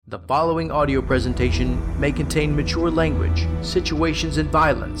The following audio presentation may contain mature language, situations, and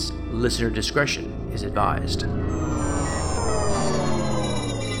violence. Listener discretion is advised.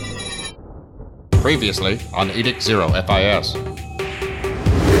 Previously on Edict 0 FIS.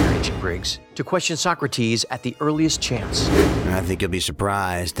 Agent Briggs, to question Socrates at the earliest chance. I think you'll be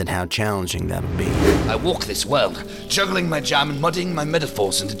surprised at how challenging that'll be. I walk this world, juggling my jam and muddying my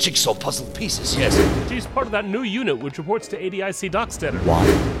metaphors into jigsaw puzzle pieces, yes. She's part of that new unit which reports to ADIC Dockstetter. What?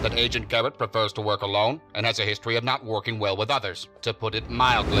 That Agent Garrett prefers to work alone and has a history of not working well with others, to put it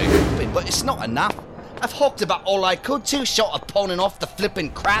mildly. But it's not enough. I've hawked about all I could, too short of pawning off the flippin'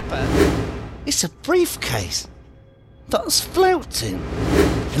 crapper. It's a briefcase that's floating.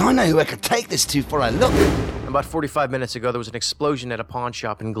 And I know who I could take this to before I look. About 45 minutes ago, there was an explosion at a pawn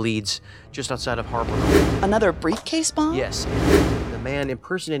shop in Gleeds, just outside of Harbor. Another briefcase bomb? Yes, the man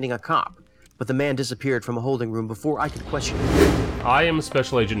impersonating a cop, but the man disappeared from a holding room before I could question him. I am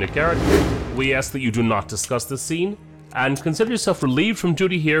Special Agent Nick Garrett. We ask that you do not discuss this scene, and consider yourself relieved from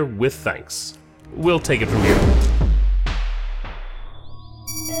duty here with thanks. We'll take it from here.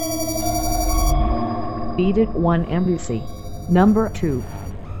 Edict 1 Embassy, Number 2,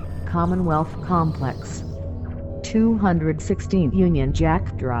 Commonwealth Complex, 216 Union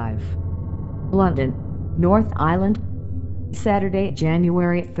Jack Drive, London, North Island, Saturday,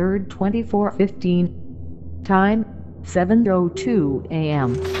 January 3rd, 2415, time 7:02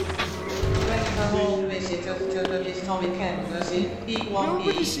 a.m. No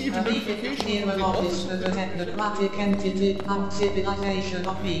received a notification from the office of the technocratic entity and civilization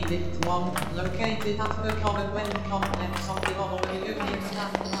of Edict 1, located at the Commonwealth Complex of the Honorary Union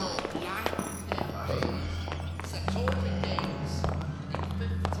Staff.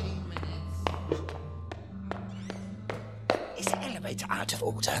 Is the elevator out of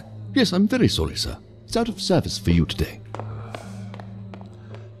order? Yes, I'm very sorry, sir. It's out of service for you today.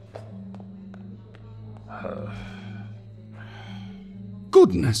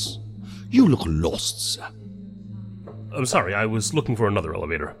 Goodness! You look lost, sir. I'm sorry, I was looking for another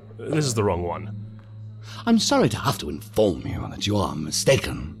elevator. This is the wrong one. I'm sorry to have to inform you that you are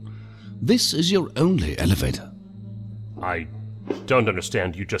mistaken. This is your only elevator. I don't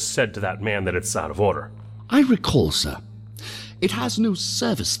understand. You just said to that man that it's out of order. I recall, sir. It has no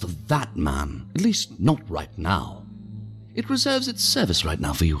service for that man, at least not right now. It reserves its service right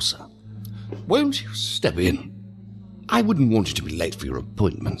now for you, sir. Won't you step in? I wouldn't want you to be late for your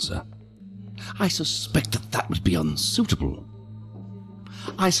appointment, sir. I suspect that would be unsuitable.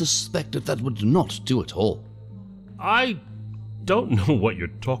 I suspect that would not do at all. I don't know what you're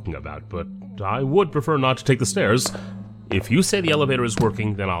talking about, but I would prefer not to take the stairs. If you say the elevator is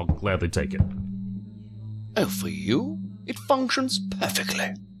working, then I'll gladly take it. Oh, for you? It functions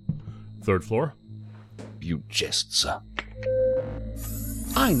perfectly. Third floor? You jest, sir.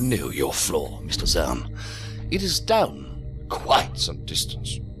 I know your floor, Mr. Zurn. It is down quite some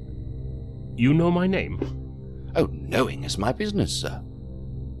distance. You know my name? Oh, knowing is my business, sir.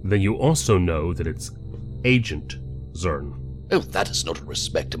 Then you also know that it's Agent Zurn. Oh, that is not a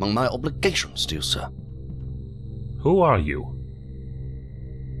respect among my obligations to you, sir. Who are you?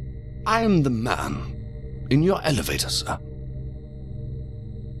 I am the man in your elevator, sir.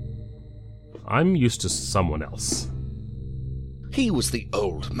 I'm used to someone else. He was the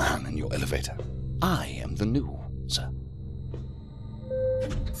old man in your elevator. I am the new, sir.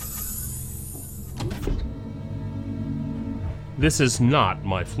 This is not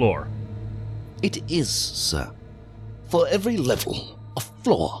my floor. It is, sir. For every level, a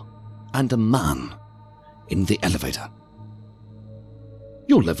floor and a man in the elevator.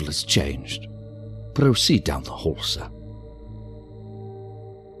 Your level has changed. Proceed down the hall, sir.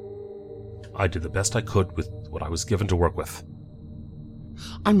 I did the best I could with what I was given to work with.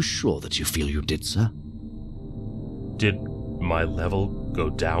 I'm sure that you feel you did, sir. Did my level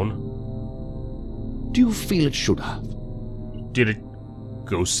go down? Do you feel it should have? Did it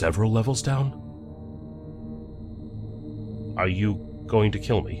go several levels down? Are you going to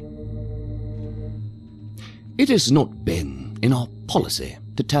kill me? It has not been in our policy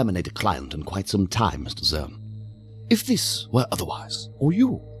to terminate a client in quite some time, Mr. Zurn. If this were otherwise, or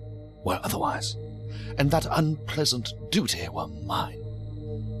you were otherwise, and that unpleasant duty were mine,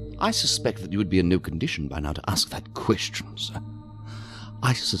 I suspect that you would be in no condition by now to ask that question, sir.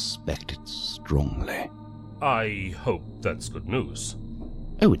 I suspect it strongly. I hope that's good news.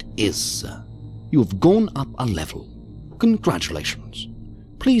 Oh, it is, sir. You have gone up a level. Congratulations.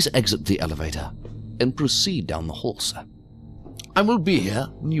 Please exit the elevator and proceed down the hall, sir. I will be here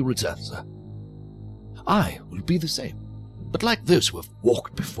when you return, sir. I will be the same. But like those who have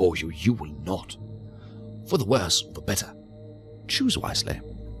walked before you, you will not. For the worse or the better. Choose wisely.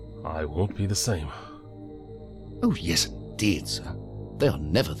 I won't be the same. Oh, yes, indeed, sir. They are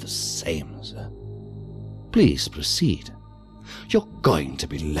never the same, sir. Please proceed. You're going to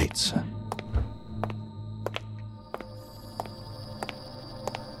be late, sir.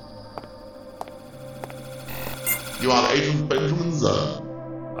 You are Agent Benjamin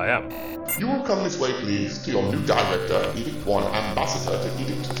Zurn. I am. You will come this way, please, to your new director, Edict 1 Ambassador to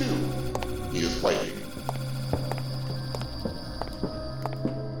Edict 2. He is waiting.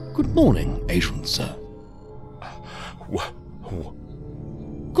 Good morning, Agent Sir.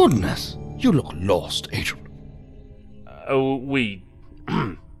 Goodness, you look lost, Agent.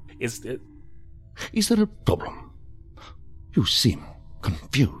 Is there a problem? You seem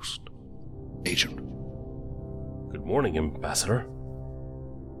confused, Agent. Good morning, Ambassador.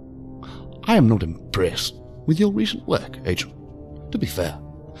 I am not impressed with your recent work, Agent. To be fair,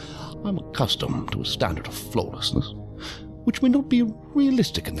 I'm accustomed to a standard of flawlessness, which may not be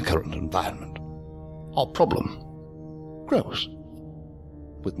realistic in the current environment. Our problem grows,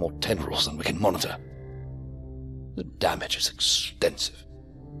 with more tendrils than we can monitor. The damage is extensive.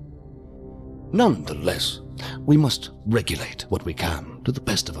 Nonetheless, we must regulate what we can to the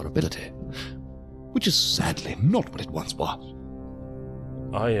best of our ability, which is sadly not what it once was.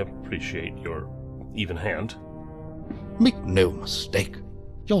 I appreciate your even hand. Make no mistake,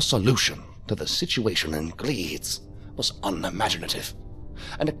 your solution to the situation in Gleeds was unimaginative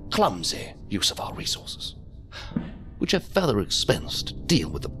and a clumsy use of our resources, which have further expense to deal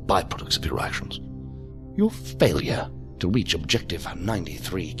with the byproducts of your actions. Your failure to reach objective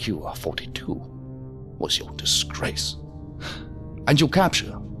 93Q42 was your disgrace, and your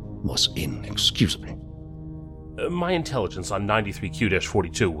capture was inexcusable. My intelligence on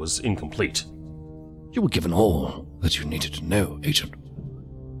 93Q-42 was incomplete. You were given all that you needed to know, Agent.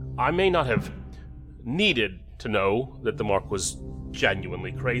 I may not have needed to know that the Mark was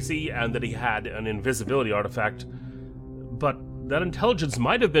genuinely crazy and that he had an invisibility artifact, but that intelligence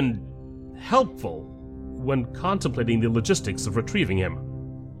might have been helpful when contemplating the logistics of retrieving him.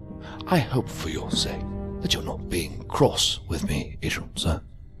 I hope for your sake that you're not being cross with me, Agent, sir.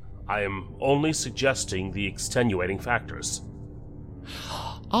 I am only suggesting the extenuating factors.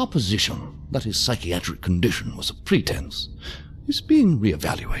 Our position that his psychiatric condition was a pretense is being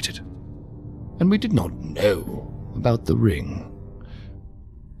re-evaluated, and we did not know about the ring.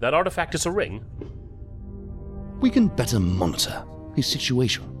 That artifact is a ring? We can better monitor his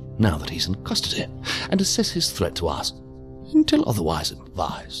situation now that he's in custody and assess his threat to us. Until otherwise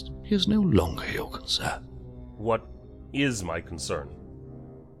advised, he is no longer your concern. What is my concern?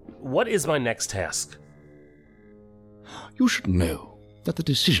 What is my next task? You should know that the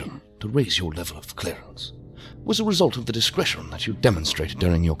decision to raise your level of clearance was a result of the discretion that you demonstrated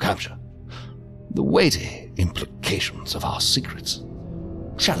during your capture. The weighty implications of our secrets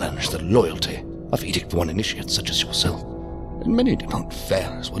challenge the loyalty of Edict 1 initiates such as yourself, and many do not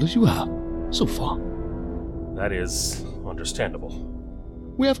fare as well as you have so far. That is understandable.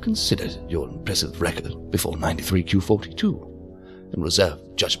 We have considered your impressive record before 93Q42 and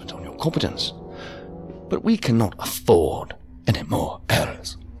reserved judgment on your competence, but we cannot afford any more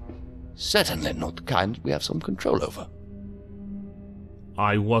errors. Certainly not the kind we have some control over.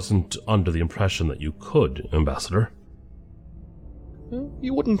 I wasn't under the impression that you could, Ambassador.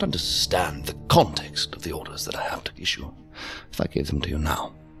 You wouldn't understand the context of the orders that I have to issue if I gave them to you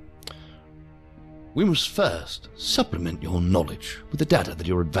now. We must first supplement your knowledge with the data that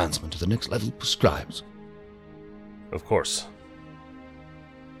your advancement to the next level prescribes. Of course.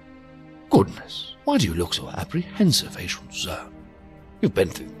 Goodness, why do you look so apprehensive, Agent Zurn? You've been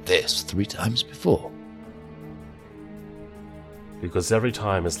through this 3 times before. Because every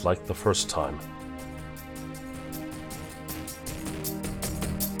time is like the first time.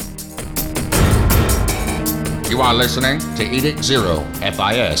 You are listening to Edict 0,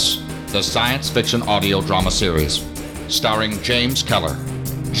 FIS, the science fiction audio drama series, starring James Keller,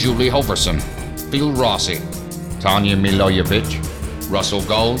 Julie Hoverson, Phil Rossi, Tanja Milojevic, Russell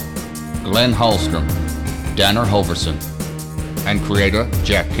Gold, Glen Hallstrom, Danar Hoverson, and creator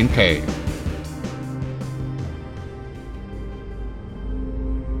Jack Kincaid.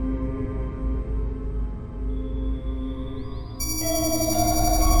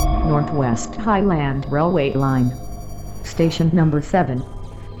 Northwest Highland Railway Line. Station number 7.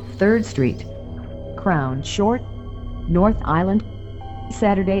 3rd Street. Crown Short, North Island.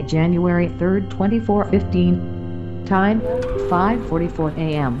 Saturday, January 3rd, 2415. Time, 5:44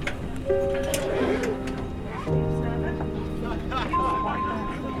 a.m.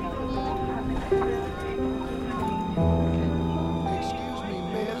 Excuse me,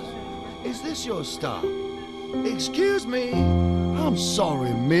 miss. Is this your stop? Excuse me. I'm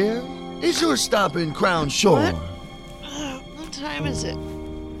sorry, Mir. Is your stop in Crown Shore? What time is it?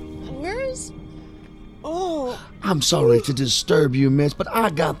 Where is... Oh. I'm sorry to disturb you, miss, but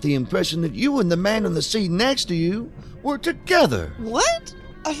I got the impression that you and the man in the seat next to you were together. What?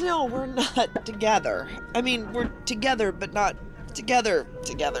 No, we're not together. I mean, we're together, but not together.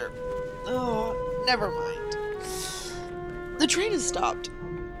 Oh, never mind. The train has stopped.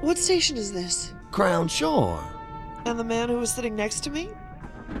 What station is this? Crown Shore. And the man who was sitting next to me?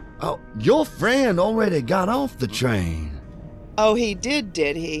 Oh, your friend already got off the train. Oh, he did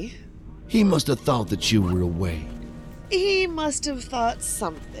he? He must have thought that you were awake. He must have thought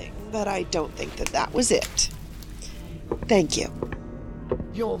something, but I don't think that was it. Thank you.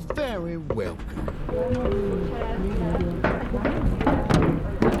 You're very welcome.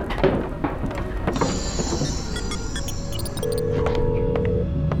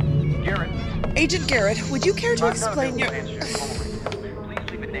 Garrett. Agent Garrett, would you care to explain your...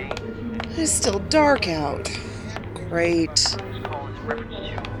 It's still dark out. Great.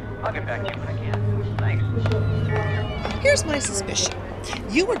 I'll get back to you when I can. Thanks. Here's my suspicion.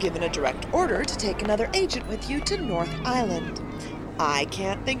 You were given a direct order to take another agent with you to North Island. I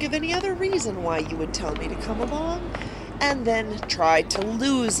can't think of any other reason why you would tell me to come along and then try to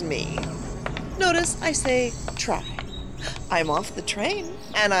lose me. Notice I say try. I'm off the train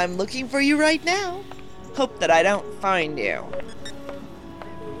and I'm looking for you right now. Hope that I don't find you.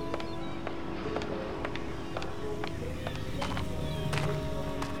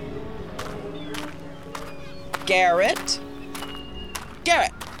 Garrett?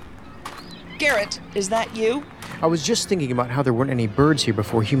 Garrett, is that you? I was just thinking about how there weren't any birds here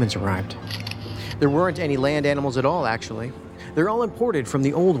before humans arrived. There weren't any land animals at all, actually. They're all imported from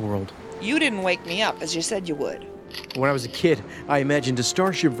the old world. You didn't wake me up as you said you would. When I was a kid, I imagined a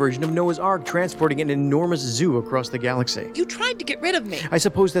starship version of Noah's Ark transporting an enormous zoo across the galaxy. You tried to get rid of me. I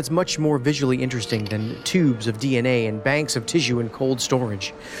suppose that's much more visually interesting than tubes of DNA and banks of tissue in cold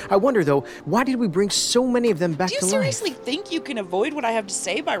storage. I wonder, though, why did we bring so many of them back to life? Do you seriously think you can avoid what I have to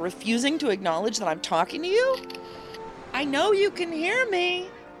say by refusing to acknowledge that I'm talking to you? I know you can hear me.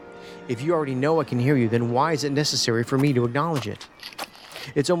 If you already know I can hear you, then why is it necessary for me to acknowledge it?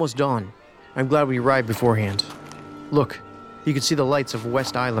 It's almost dawn. I'm glad we arrived beforehand. Look, you can see the lights of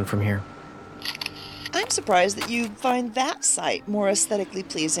West Island from here. I'm surprised that you find that sight more aesthetically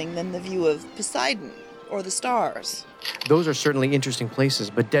pleasing than the view of Poseidon or the stars. Those are certainly interesting places,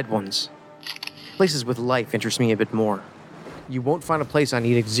 but dead ones. Places with life interest me a bit more. You won't find a place on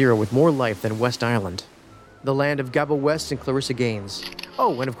Edict 0 with more life than West Island. The land of Gabba West and Clarissa Gaines.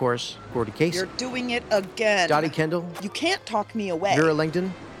 Oh, and of course, Gordy Casey. You're doing it again. Dottie Kendall. You can't talk me away. Vera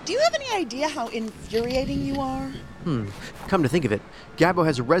Langdon. Do you have any idea how infuriating you are? Come to think of it, Gabbo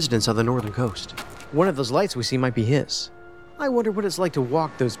has a residence on the northern coast. One of those lights we see might be his. I wonder what it's like to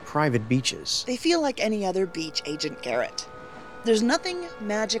walk those private beaches. They feel like any other beach, Agent Garrett. There's nothing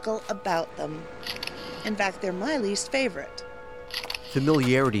magical about them. In fact, they're my least favorite.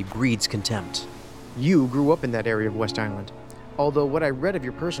 Familiarity breeds contempt. You grew up in that area of West Island. Although what I read of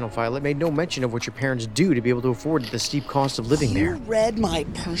your personal file, it made no mention of what your parents do to be able to afford the steep cost of living there. You read my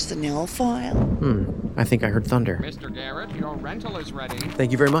personnel file? I think I heard thunder. Mr. Garrett, your rental is ready.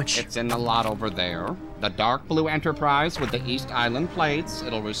 Thank you very much. It's in the lot over there. The dark blue Enterprise with the East Island plates.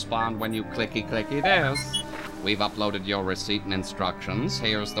 It'll respond when you clicky this. We've uploaded your receipt and instructions.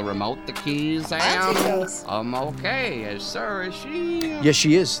 Here's the remote, the keys, and... okay. Yes, sir. Is she? Yes,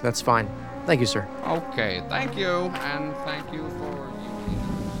 she is. That's fine. Thank you, sir. Okay, thank you, and thank you for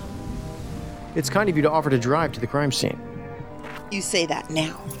It's kind of you to offer to drive to the crime scene. You say that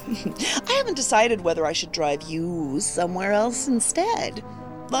now. I haven't decided whether I should drive you somewhere else instead.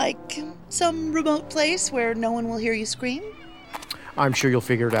 Like some remote place where no one will hear you scream? I'm sure you'll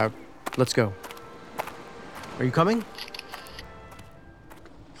figure it out. Let's go. Are you coming?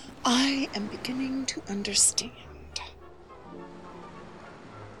 I am beginning to understand.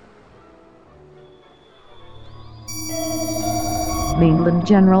 Mainland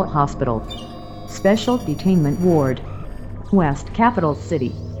General Hospital. Special Detainment Ward. West Capital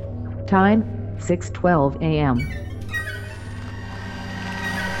City. Time, 6:12 a.m.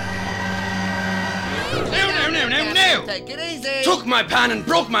 No! Take it easy! Took my pan and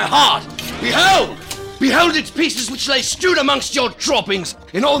broke my heart! Behold! Behold its pieces which lay strewed amongst your droppings,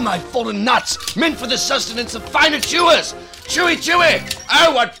 in all my fallen nuts, meant for the sustenance of finer chewers! Chewy!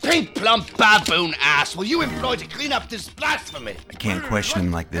 Oh, what pink plump baboon ass will you employ to clean up this blasphemy? I can't question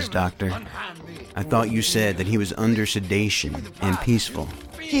him like this, Doctor. I thought you said that he was under sedation and peaceful.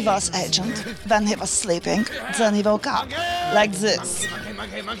 He was, Agent. When he was sleeping, then he woke up. Like this.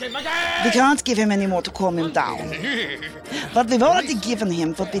 We can't give him any more to calm him down. What we've already given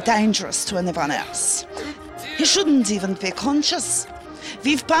him would be dangerous to anyone else. He shouldn't even be conscious.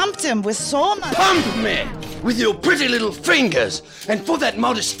 We've pumped him with so much... Pump me! With your pretty little fingers! And for that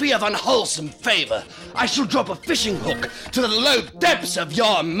modest fee of unwholesome favor, I shall drop a fishing hook to the low depths of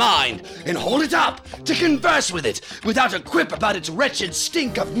your mind and hold it up to converse with it without a quip about its wretched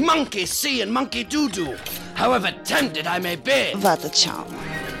stink of monkey see and monkey doo-doo, however tempted I may be. What a charm.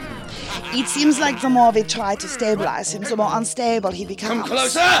 It seems like the more we try to stabilize him, the more unstable he becomes. Come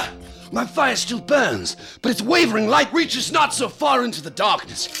closer! My fire still burns, but its wavering light reaches not so far into the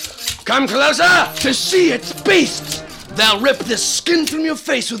darkness. Come closer to see its beasts! They'll rip the skin from your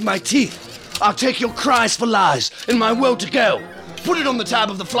face with my teeth. I'll take your cries for lies and my will to go. Put it on the tab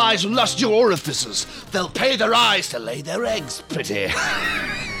of the flies who lust your orifices. They'll pay their eyes to lay their eggs, pretty.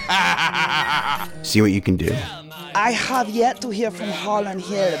 See what you can do. I have yet to hear from Holland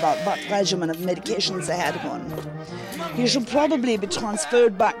Hill about what regimen of medications they had him on. He should probably be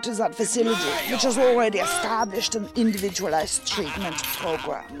transferred back to that facility, which has already established an individualized treatment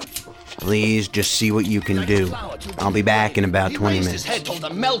program. Please just see what you can do. I'll be back in about 20 He raised minutes. his head toward the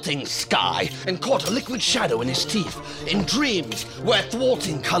melting sky and caught a liquid shadow in his teeth. In dreams, where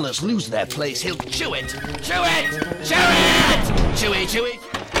thwarting colors lose their place, he'll chew it! Chew it! Chew it! Chewy, chewy.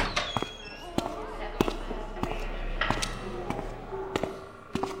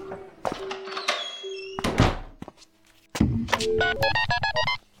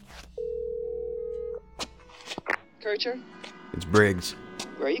 Kircher? It's Briggs.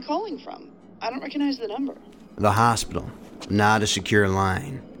 Where are you calling from? I don't recognize the number. The hospital. Not a secure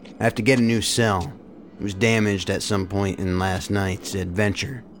line. I have to get a new cell. It was damaged at some point in last night's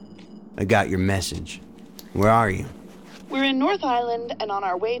adventure. I got your message. Where are you? We're in North Island and on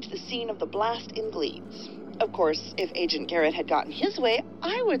our way to the scene of the blast in Gleeds. Of course, if Agent Garrett had gotten his way,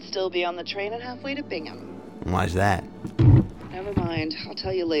 I would still be on the train and halfway to Bingham. Why's that? Never mind, I'll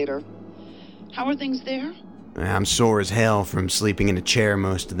tell you later. How are things there? I'm sore as hell from sleeping in a chair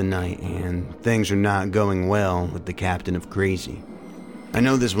most of the night, and things are not going well with the captain of Crazy. I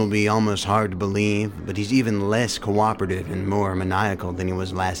know this will be almost hard to believe, but he's even less cooperative and more maniacal than he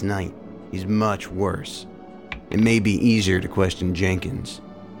was last night. He's much worse. It may be easier to question Jenkins.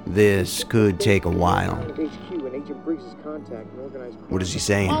 This could take a while. What is he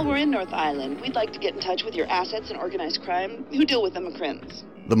saying? While we're in North Island, we'd like to get in touch with your assets and organized crime. Who deal with the McCrins?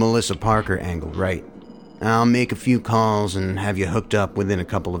 The Melissa Parker angle, right? I'll make a few calls and have you hooked up within a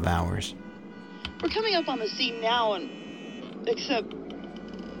couple of hours. We're coming up on the scene now and... Except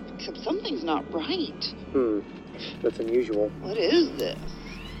something's not right. That's unusual. What is this?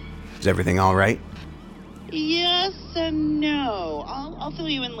 Is everything all right? Yes and no. I'll fill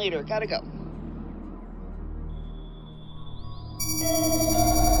you in later. Gotta go.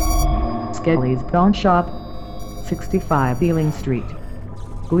 Skelly's Pawn Shop, 65 Ealing Street,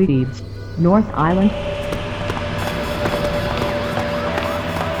 Gleeds, North Island.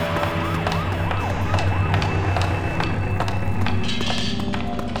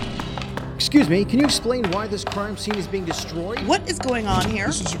 Excuse me, can you explain why this crime scene is being destroyed? What is going on here?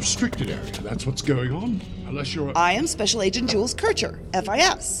 This is a restricted area, that's what's going on. Unless you're I am Special Agent Jules Kircher,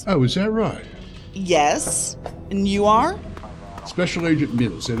 FIS. Oh, is that right? Yes. And you are? Special Agent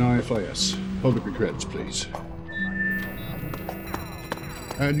Mills, NIFIS. Hold up your credits, please.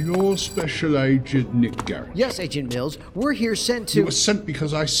 And you're Special Agent Nick Garrett. Yes, Agent Mills. We're here sent to... You were sent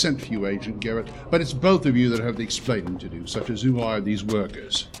because I sent for you, Agent Garrett. But it's both of you that have the explaining to do, such as who hired these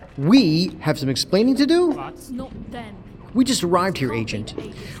workers. We have some explaining to do? Not then. We just arrived here, Agent.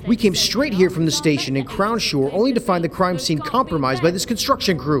 We came straight here from the station in Crown Shore only to find the crime scene compromised by this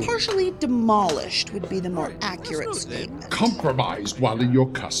construction crew. Partially demolished would be the more accurate statement. Compromised while in your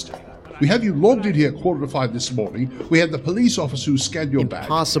custody. We have you logged in here 4:45 this morning. We have the police officer who scanned your bag.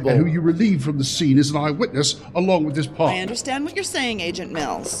 Impossible. And who you relieved from the scene as an eyewitness along with his partner. I understand what you're saying, Agent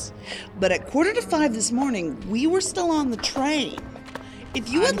Mills. But at 4:45 this morning, we were still on the train. If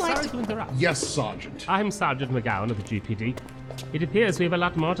you would like to interrupt. Yes, Sergeant. I'm Sergeant McGowan of the GPD. It appears we have a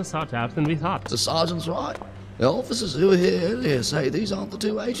lot more to sort out than we thought. The sergeant's right. The officers who were here earlier say these aren't the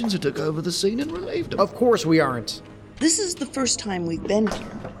two agents who took over the scene and relieved them. Of course we aren't. This is the first time we've been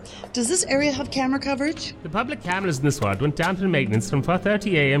here. Does this area have camera coverage? The public cameras in this ward went down for maintenance from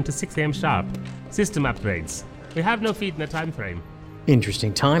 4:30 a.m. to 6 a.m. sharp. System upgrades. We have no feed in the time frame.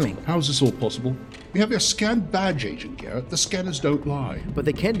 Interesting timing. How is this all possible? We have your scanned badge, Agent Garrett. The scanners don't lie. But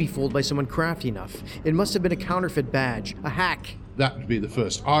they can be fooled by someone crafty enough. It must have been a counterfeit badge, a hack. That would be the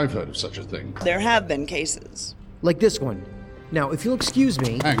first I've heard of such a thing. There have been cases. Like this one. Now, if you'll excuse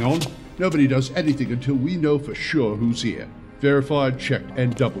me... Hang on. Nobody does anything until we know for sure who's here. Verified, checked,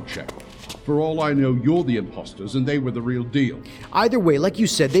 and double-checked. For all I know, you're the imposters and they were the real deal. Either way, like you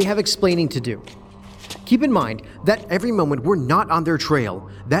said, they have explaining to do. Keep in mind that every moment we're not on their trail,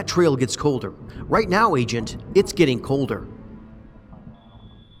 that trail gets colder. Right now, Agent, it's getting colder.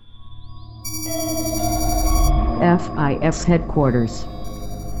 FIS Headquarters.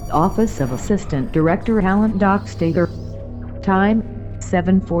 Office of Assistant Director Alan Dockstader. Time,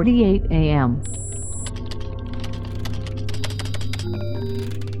 7:48 a.m.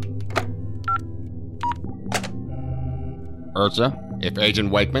 Urza, if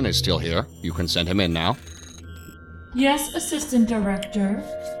Agent Wakeman is still here, you can send him in now. Yes, Assistant Director.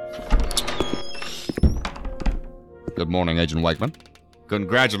 Good morning, Agent Wakeman.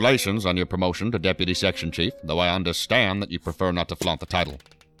 Congratulations on your promotion to Deputy Section Chief, though I understand that you prefer not to flaunt the title.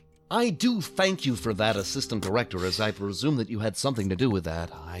 I do thank you for that, Assistant Director, as I presume that you had something to do with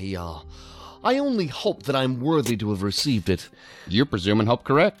that. I only hope that I'm worthy to have received it. You presume and hope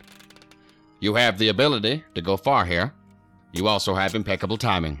correct. You have the ability to go far here. You also have impeccable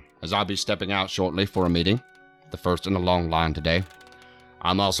timing, as I'll be stepping out shortly for a meeting, the first in a long line today.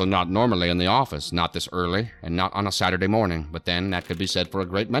 I'm also not normally in the office, not this early, and not on a Saturday morning, but then that could be said for a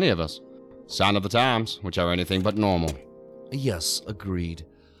great many of us. Sign of the times, which are anything but normal. Yes, agreed.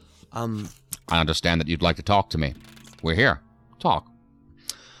 I understand that you'd like to talk to me. We're here. Talk.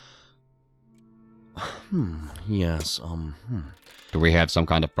 Yes, Do we have some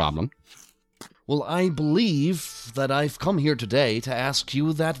kind of problem? Well, I believe that I've come here today to ask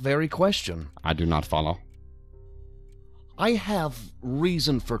you that very question. I do not follow. I have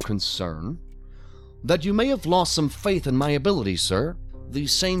reason for concern that you may have lost some faith in my abilities, sir. The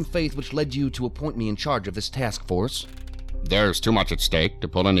same faith which led you to appoint me in charge of this task force. There's too much at stake to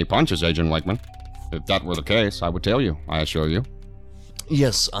pull any punches, Agent Wakeman. If that were the case, I would tell you, I assure you.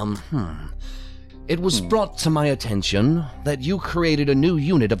 Yes, It was brought to my attention that you created a new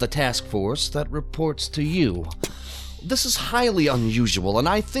unit of the task force that reports to you. This is highly unusual, and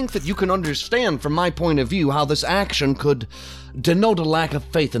I think that you can understand from my point of view how this action could denote a lack of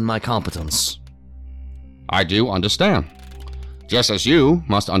faith in my competence. I do understand. Just as you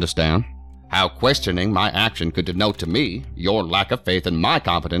must understand how questioning my action could denote to me your lack of faith in my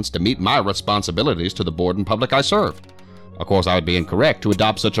competence to meet my responsibilities to the board and public I serve. Of course, I would be incorrect to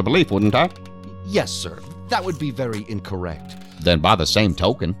adopt such a belief, wouldn't I? Yes, sir. That would be very incorrect. Then by the same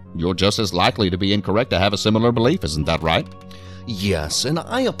token, you're just as likely to be incorrect to have a similar belief, isn't that right? Yes, and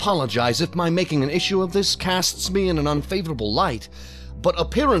I apologize if my making an issue of this casts me in an unfavorable light, but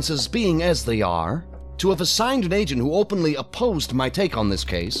appearances being as they are, to have assigned an agent who openly opposed my take on this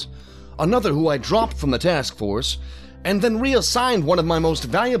case, another who I dropped from the task force, and then reassigned one of my most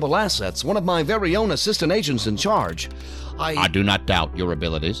valuable assets, one of my very own assistant agents in charge, I do not doubt your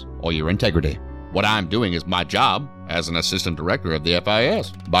abilities or your integrity. What I'm doing is my job as an assistant director of the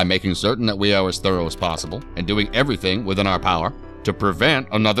FIS, by making certain that we are as thorough as possible and doing everything within our power to prevent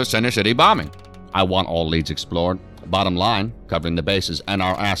another Center City bombing. I want all leads explored. Bottom line, covering the bases and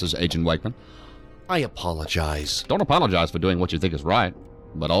our asses, Agent Wakeman. I apologize. Don't apologize for doing what you think is right,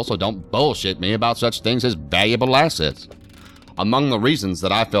 but also don't bullshit me about such things as valuable assets. Among the reasons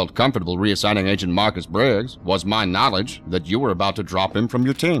that I felt comfortable reassigning Agent Marcus Briggs was my knowledge that you were about to drop him from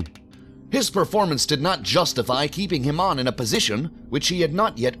your team. His performance did not justify keeping him on in a position which he had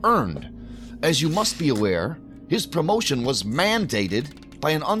not yet earned. As you must be aware, his promotion was mandated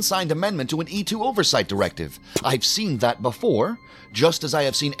by an unsigned amendment to an E2 oversight directive. I've seen that before, just as I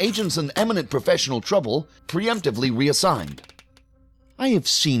have seen agents in eminent professional trouble preemptively reassigned. I have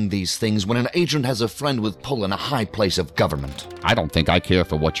seen these things when an agent has a friend with pull in a high place of government. I don't think I care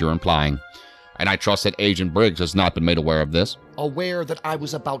for what you're implying, and I trust that Agent Briggs has not been made aware of this. Aware that I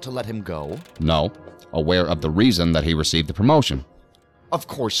was about to let him go? No, aware of the reason that he received the promotion. Of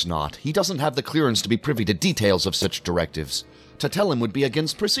course not. He doesn't have the clearance to be privy to details of such directives. To tell him would be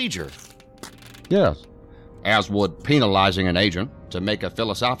against procedure. Yes, as would penalizing an agent to make a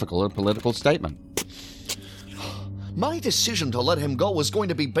philosophical or political statement. My decision to let him go was going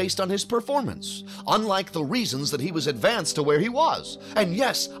to be based on his performance, unlike the reasons that he was advanced to where he was. And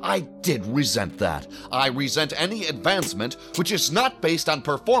yes, I did resent that. I resent any advancement which is not based on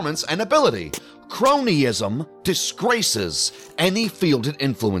performance and ability. Cronyism disgraces any fielded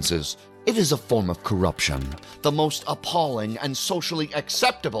influences. It is a form of corruption, the most appalling and socially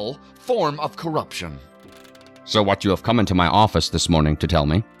acceptable form of corruption. So what you have come into my office this morning to tell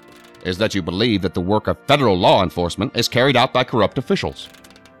me is that you believe that the work of federal law enforcement is carried out by corrupt officials.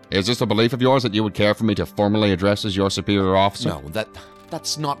 Is this a belief of yours that you would care for me to formally address as your superior officer? No,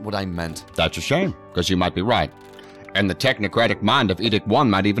 that's not what I meant. That's a shame, because you might be right. And the technocratic mind of Edict 1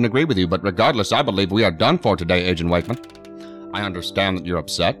 might even agree with you, but regardless, I believe we are done for today, Agent Wakeman. I understand that you're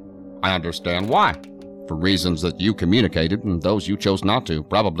upset. I understand why. For reasons that you communicated and those you chose not to,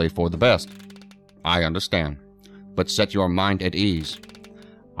 probably for the best. I understand. But set your mind at ease.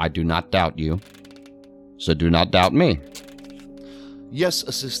 I do not doubt you, so do not doubt me. Yes,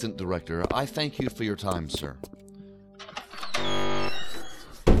 Assistant Director, I thank you for your time, sir.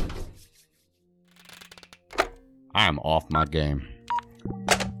 I am off my game.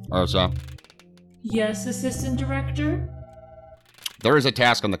 Ursa? Yes, Assistant Director? There is a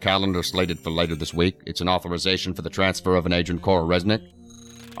task on the calendar slated for later this week. It's an authorization for the transfer of an agent, Cora Resnick.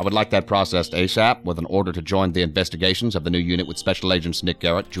 I would like that processed ASAP, with an order to join the investigations of the new unit with Special Agents Nick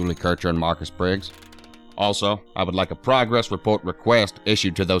Garrett, Julie Kircher, and Marcus Briggs. Also, I would like a progress report request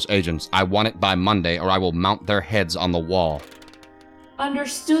issued to those agents. I want it by Monday, or I will mount their heads on the wall.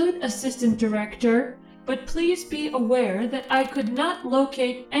 Understood, Assistant Director, but please be aware that I could not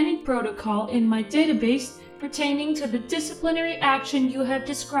locate any protocol in my database pertaining to the disciplinary action you have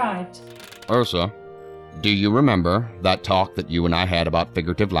described. Ursa, do you remember that talk that you and I had about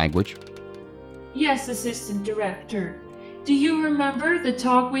figurative language? Yes, Assistant Director. Do you remember the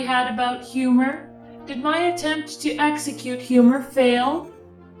talk we had about humor? Did my attempt to execute humor fail?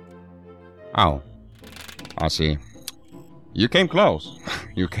 Oh, I see. You came close.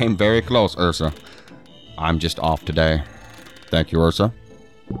 You came very close, Ursa. I'm just off today. Thank you, Ursa.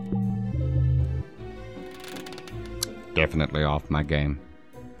 Definitely off my game.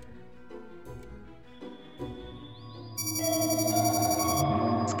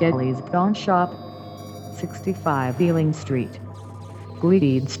 Skelly's Pawn Shop, 65 Ealing Street,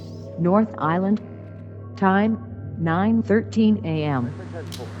 Leeds, North Island. Time, 9:13 a.m.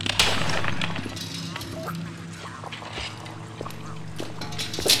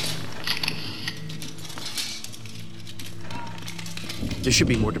 There should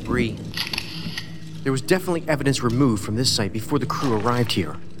be more debris. There was definitely evidence removed from this site before the crew arrived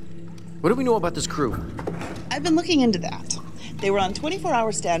here. What do we know about this crew? I've been looking into that. They were on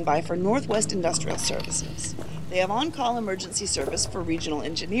 24-hour standby for Northwest Industrial Services. They have on-call emergency service for regional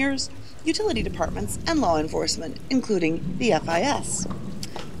engineers, utility departments, and law enforcement, including the FIS.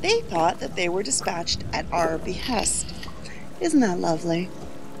 They thought that they were dispatched at our behest. Isn't that lovely?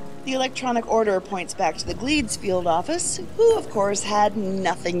 The electronic order points back to the Gleeds field office, who, of course, had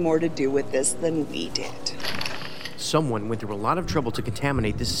nothing more to do with this than we did. Someone went through a lot of trouble to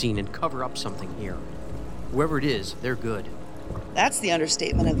contaminate this scene and cover up something here. Whoever it is, they're good. That's the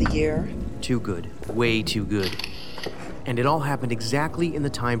understatement of the year. Too good. Way too good. And it all happened exactly in the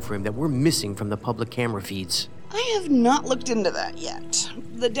time frame that we're missing from the public camera feeds. I have not looked into that yet.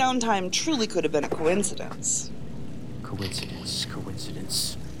 The downtime truly could have been a coincidence.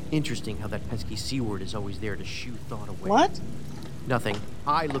 Coincidence. Interesting how that pesky C word is always there to shoo thought away. What? Nothing.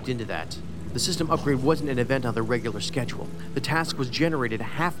 I looked into that. The system upgrade wasn't an event on the regular schedule. The task was generated a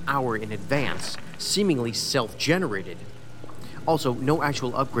half hour in advance, seemingly self-generated. Also, no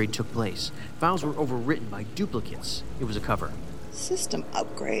actual upgrade took place. Files were overwritten by duplicates. It was a cover. System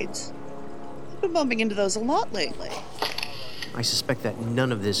upgrades? I've been bumping into those a lot lately. I suspect that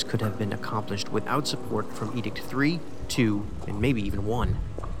none of this could have been accomplished without support from Edict 3, 2, and maybe even 1.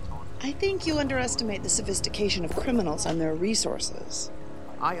 I think you underestimate the sophistication of criminals and their resources.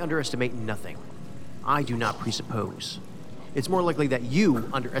 I underestimate nothing. I do not presuppose. It's more likely that you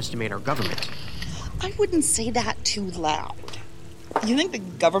underestimate our government. I wouldn't say that too loud. You think the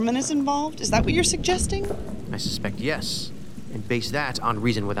government is involved? Is that what you're suggesting? I suspect yes, and base that on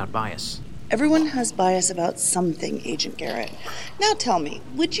reason without bias. Everyone has bias about something, Agent Garrett. Now tell me,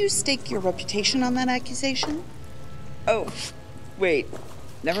 would you stake your reputation on that accusation? Oh, wait.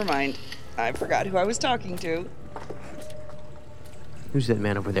 Never mind. I forgot who I was talking to. Who's that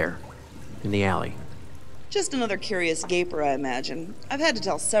man over there? In the alley? Just another curious gaper, I imagine. I've had to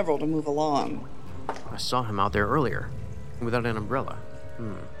tell several to move along. I saw him out there earlier, without an umbrella.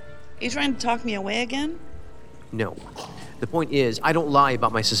 You trying to talk me away again? No. The point is, I don't lie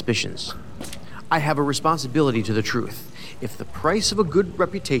about my suspicions. I have a responsibility to the truth. If the price of a good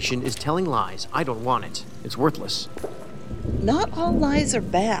reputation is telling lies, I don't want it. It's worthless. Not all lies are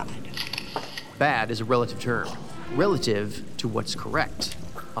bad. Bad is a relative term. Relative to what's correct.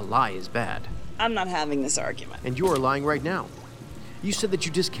 A lie is bad. I'm not having this argument. And you're lying right now. You said that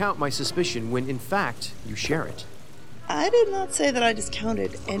you discount my suspicion when, in fact, you share it. I did not say that I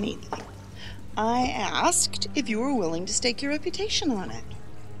discounted anything. I asked if you were willing to stake your reputation on it.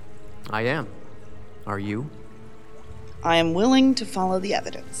 I am. Are you? I am willing to follow the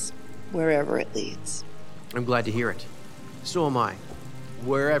evidence, wherever it leads. I'm glad to hear it. So am I.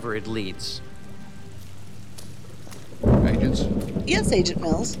 Wherever it leads. Agents? Yes, Agent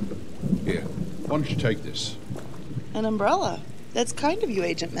Mills. Here, why don't you take this? An umbrella. That's kind of you,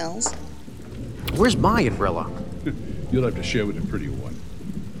 Agent Mills. Where's my umbrella? You'll have to share with a pretty one.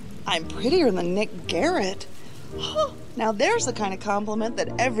 I'm prettier than Nick Garrett. Now there's the kind of compliment that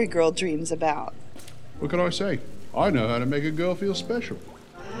every girl dreams about. What can I say? I know how to make a girl feel special.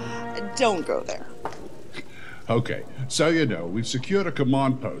 Don't go there. Okay, so you know, we've secured a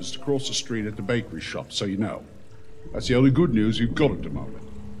command post across the street at the bakery shop, so you know. That's the only good news we've got at the moment.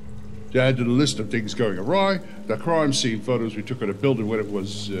 To add to the list of things going awry, the crime scene photos we took of the building when it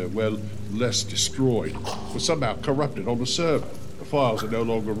was, less destroyed, were somehow corrupted on the server. The files are no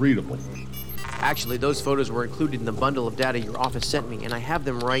longer readable. Actually, those photos were included in the bundle of data your office sent me, and I have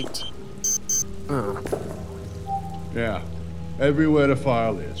them right... Yeah, everywhere the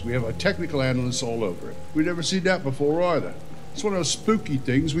file is. We have our technical analysts all over it. We've never seen that before either. It's one of those spooky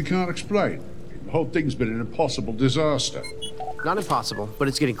things we can't explain. The whole thing's been an impossible disaster. Not impossible, but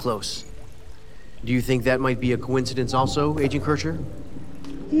it's getting close. Do you think that might be a coincidence also, Agent Kircher?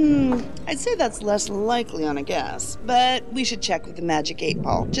 I'd say that's less likely on a guess, but we should check with the Magic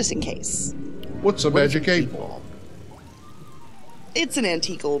 8-Ball, just in case. What's a Magic 8-Ball? It's an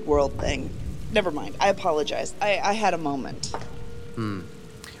antique old world thing. Never mind, I apologize. I had a moment.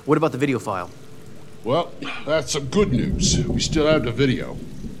 What about the video file? Well, that's some good news. We still have the video.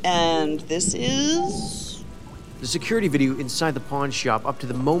 And this is? The security video inside the pawn shop up to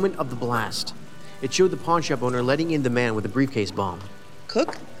the moment of the blast. It showed the pawn shop owner letting in the man with the briefcase bomb.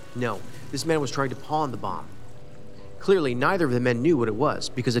 Cook? No, this man was trying to pawn the bomb. Clearly, neither of the men knew what it was,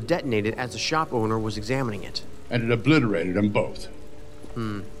 because it detonated as the shop owner was examining it. And it obliterated them both.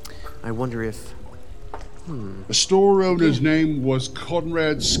 I wonder if... The store owner's name was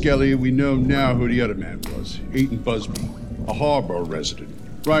Conrad Skelly. We know now who the other man was. Eaton Busby, a Harborough resident.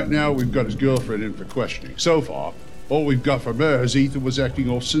 Right now, we've got his girlfriend in for questioning. So far, all we've got from her is Ethan was acting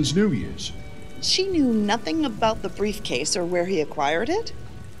off since New Year's. She knew nothing about the briefcase or where he acquired it?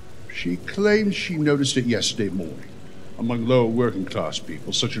 She claims she noticed it yesterday morning. Among lower working class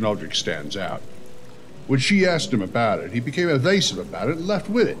people, such an object stands out. When she asked him about it, he became evasive about it and left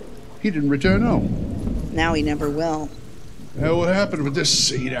with it. He didn't return home. Now he never will. Now, what happened with this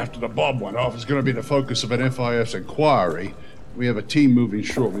scene after the bomb went off is going to be the focus of an FIS inquiry. We have a team moving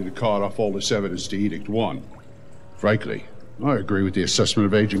shortly to cart off all this evidence to Edict 1. Frankly, I agree with the assessment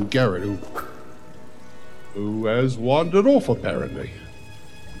of Agent Garrett, who has wandered off, apparently.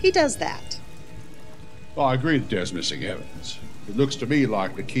 He does that. I agree that there's missing evidence. It looks to me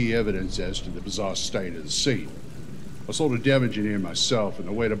like the key evidence as to the bizarre state of the scene. I saw the damage in here myself, and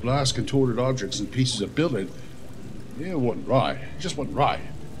the way the blast contorted objects and pieces of building, it wasn't right. It just wasn't right.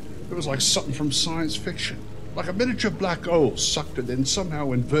 It was like something from science fiction. Like a miniature black hole sucked and then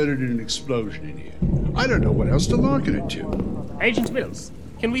somehow inverted in an explosion in here. I don't know what else to liken it to. Agent Mills,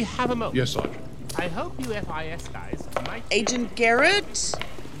 can we have a moment? Yes, Sergeant. I hope you FIS guys might... Agent Garrett?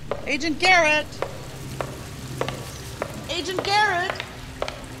 Agent Garrett? Agent Garrett?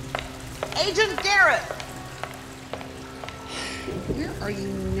 Agent Garrett! Where are you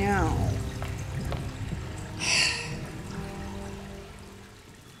now?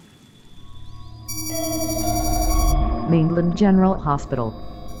 Mainland General Hospital.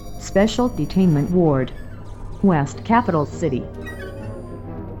 Special Detainment Ward. West Capital City.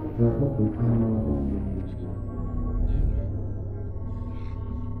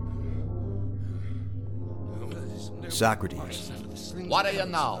 Socrates. What do you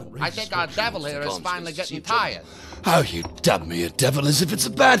know? I think our devil here is finally getting tired. How you dub me a devil as if it's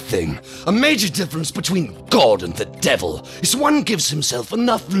a bad thing. A major difference between God and the devil is one gives himself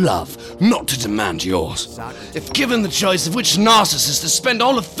enough love not to demand yours. If given the choice of which narcissist to spend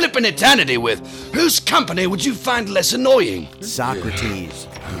all of flippin' eternity with, whose company would you find less annoying? Socrates.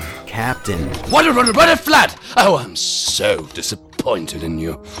 Captain. What a flat! Oh, I'm so disappointed in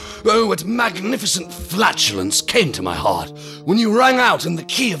you. Oh, what magnificent flatulence came to my heart when you rang out in the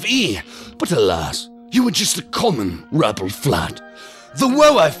key of E. But alas, you were just a common rebel flat. The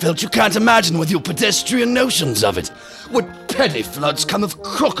woe I felt you can't imagine with your pedestrian notions of it. What petty floods come of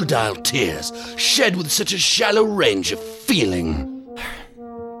crocodile tears, shed with such a shallow range of feeling.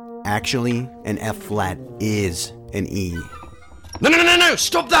 Actually, an F-flat is an E. No,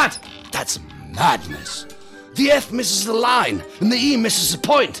 stop that! That's madness. The F misses the line, and the E misses the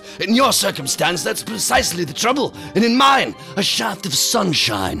point. In your circumstance, that's precisely the trouble. And in mine, a shaft of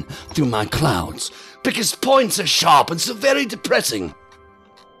sunshine through my clouds. Because points are sharp and so very depressing.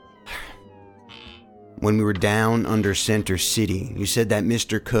 When we were down under Center City, you said that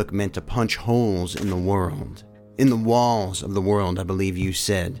Mr. Cook meant to punch holes in the world. In the walls of the world, I believe you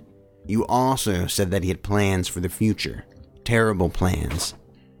said. You also said that he had plans for the future. Terrible plans.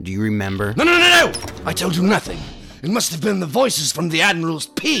 Do you remember? No! I told you nothing. It must have been the voices from the Admiral's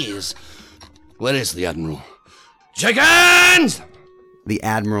peers. Where is the Admiral? Chickens! The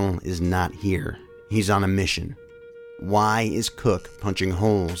Admiral is not here. He's on a mission. Why is Cook punching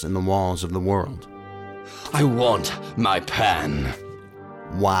holes in the walls of the world? I want my pan.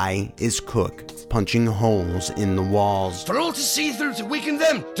 Why is Cook punching holes in the walls? For all to see through, to weaken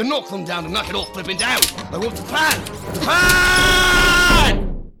them, to knock them down, to knock it all flipping down. I want the pan. The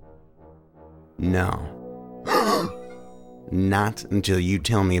pan! No. Not until you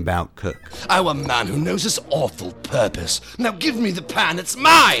tell me about Cook. Our man who knows his awful purpose. Now give me the pan, it's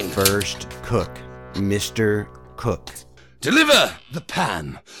mine! First, Cook. Mr. Cook. Deliver the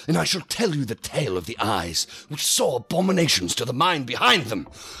pan, and I shall tell you the tale of the eyes, which saw abominations to the mind behind them.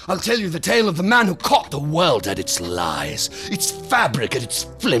 I'll tell you the tale of the man who caught the world at its lies, its fabric at its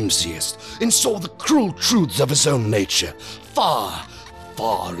flimsiest, and saw the cruel truths of his own nature, far,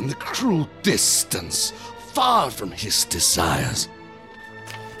 far in the cruel distance, far from his desires.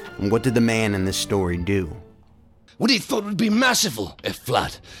 What did the man in this story do? What he thought would be merciful, if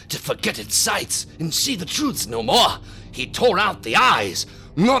flat, to forget its sights and see the truths no more. He tore out the eyes,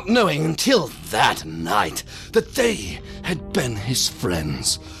 not knowing until that night that they had been his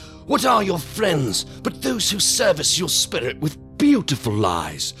friends. What are your friends but those who service your spirit with beautiful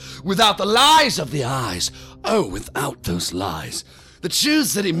lies? Without the lies of the eyes, oh, without those lies, the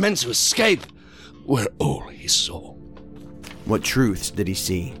truths that he meant to escape were all he saw. What truths did he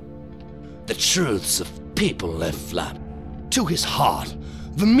see? The truths of people left flat. To his heart,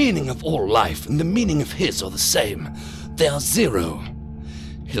 the meaning of all life and the meaning of his are the same. They are zero.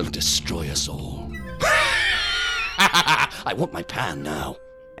 He'll destroy us all. I want my pan now.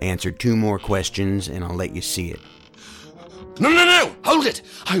 Answer 2 more questions and I'll let you see it. No! Hold it!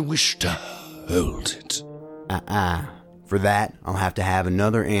 I wish to hold it. For that, I'll have to have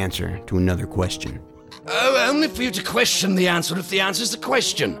another answer to another question. Oh, only for you to question the answer if the answer's the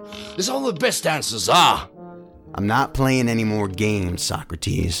question. As all the best answers are. I'm not playing any more games,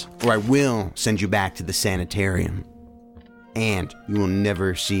 Socrates, or I will send you back to the sanitarium. And you will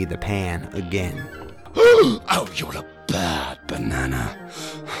never see the pan again. Oh, you're a bad banana.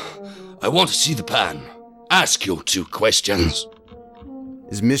 I want to see the pan. Ask your 2 questions.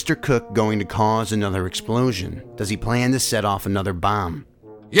 Is Mr. Cook going to cause another explosion? Does he plan to set off another bomb?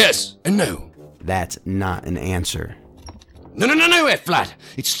 Yes and no. That's not an answer. No, F-flat.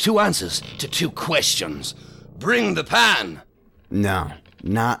 It's 2 answers to 2 questions. Bring the pan. No,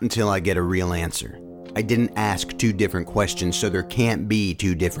 not until I get a real answer. I didn't ask 2 different questions, so there can't be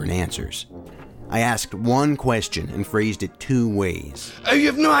 2 different answers. I asked 1 question and phrased it 2 ways. Oh, you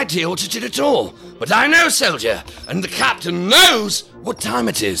have no idea what it did at all. But I know, soldier, and the captain knows what time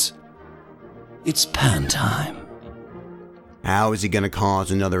it is. It's pan time. How is he going to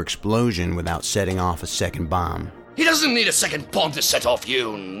cause another explosion without setting off a second bomb? He doesn't need a second bomb to set off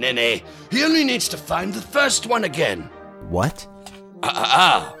you, ninny. He only needs to find the first one again. What?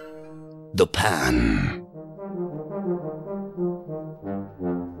 The pan.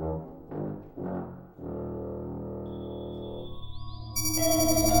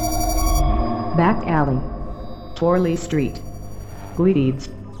 Back alley. Torley Street. Gleeds,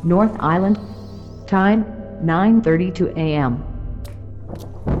 North Island. Time, 9:32 a.m.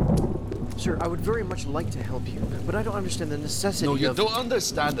 Sir, I would very much like to help you, but I don't understand the necessity No, you of... don't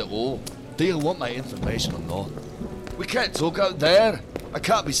understand at all. Do you want my information or not? We can't talk out there. I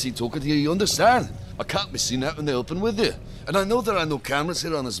can't be seen talking to you, you understand? I can't be seen out in the open with you. And I know there are no cameras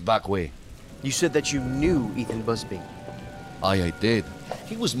here on this back way. You said that you knew Ethan Busby. Aye, I did.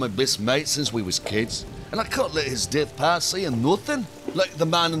 He was my best mate since we was kids. And I can't let his death pass saying nothing. Like the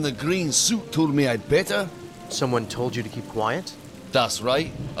man in the green suit told me I'd better. Someone told you to keep quiet? That's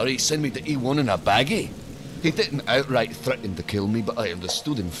right. Or he sent me to E1 in a baggie. He didn't outright threaten to kill me, but I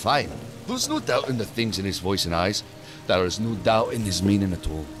understood him fine. There's no doubt in the things in his voice and eyes. There is no doubt in his meaning at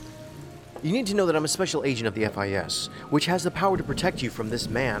all. You need to know that I'm a special agent of the FIS, which has the power to protect you from this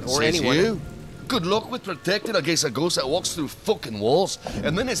man or Says anyone. You? Good luck with protecting against a ghost that walks through fucking walls.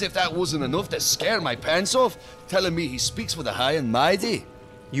 And then as if that wasn't enough to scare my pants off, telling me he speaks for the high and mighty.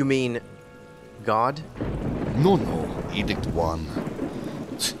 You mean God? No, Edict 1.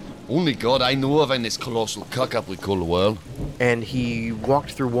 Only God I know of in this colossal cock-up we call the world. And he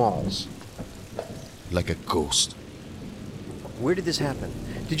walked through walls? Like a ghost. Where did this happen?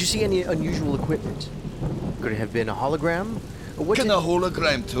 Did you see any unusual equipment? Could it have been a hologram? Can a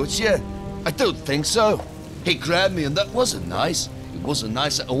hologram touch you? I don't think so. He grabbed me and that wasn't nice. It wasn't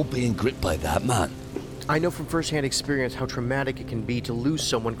nice at all being gripped by that man. I know from first-hand experience how traumatic it can be to lose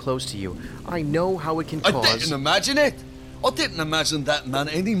someone close to you. I know how it can cause... I didn't imagine it. I didn't imagine that man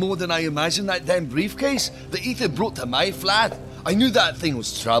any more than I imagined that damn briefcase that Ethan brought to my flat. I knew that thing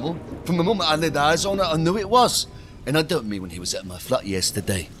was trouble. From the moment I laid eyes on it, I knew it was. And I don't mean when he was at my flat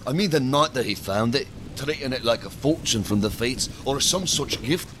yesterday. I mean the night that he found it, treating it like a fortune from the fates or some such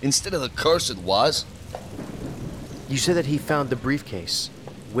gift instead of the curse it was. You said that he found the briefcase.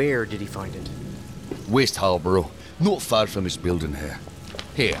 Where did he find it? West Hallborough, not far from his building here.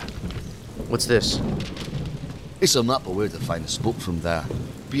 Here. What's this? It's a map of where to find the spot from there.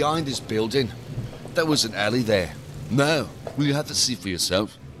 Behind his building. There was an alley there. Now, will you have to see for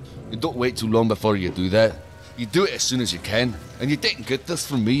yourself? You don't wait too long before you do that. You do it as soon as you can. And you didn't get this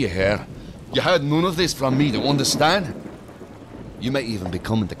from me, you hear? You heard none of this from me, to understand? You might even be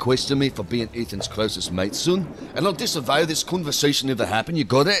coming to question me for being Ethan's closest mate soon, and I'll disavow this conversation ever happened, you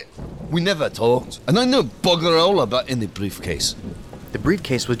got it? We never talked, and I know bugger all about any briefcase. The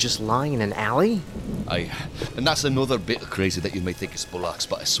briefcase was just lying in an alley? Aye, and that's another bit of crazy that you may think is bollocks,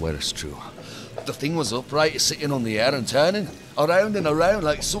 but I swear it's true. The thing was upright, sitting on the air and turning, around and around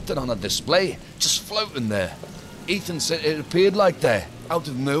like something on a display, just floating there. Ethan said it appeared like that, out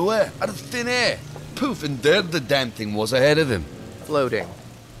of nowhere, out of thin air. Poof, and there the damn thing was ahead of him. Floating.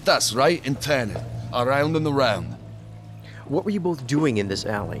 That's right, and turning, around and around. What were you both doing in this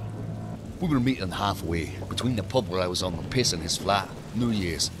alley? We were meeting halfway, between the pub where I was on the piss and his flat. New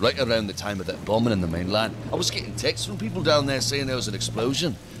Year's, right around the time of that bombing in the mainland. I was getting texts from people down there saying there was an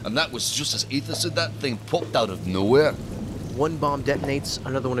explosion, and that was just as Ethan said that thing popped out of nowhere. One bomb detonates,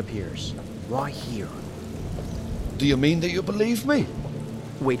 another one appears. Why here? Do you mean that you believe me?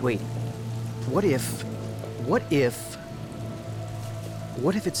 Wait. What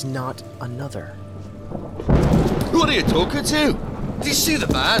if it's not another? What are you talking to? Do you see the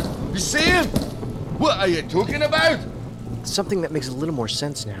man? You see him? What are you talking about? Something that makes a little more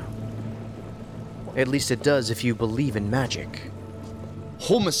sense now. At least it does if you believe in magic.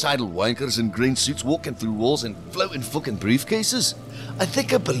 Homicidal wankers in green suits walking through walls and floating fucking briefcases? I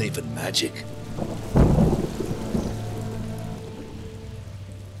think I believe in magic.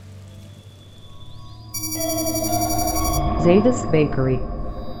 Zadis Bakery,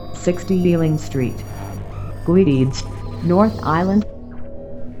 60 Ealing Street, Gleeds, North Island.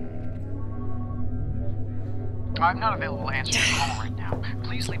 I'm not available to answer your call right now.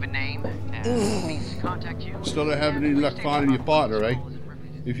 Please leave a name and means to contact you. Still not having any luck finding your partner, eh?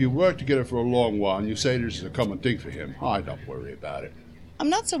 If you work together for a long while and you say this is a common thing for him, I don't worry about it. I'm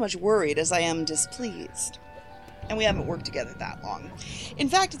not so much worried as I am displeased. And we haven't worked together that long. In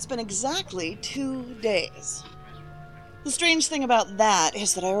fact, it's been exactly 2 days. The strange thing about that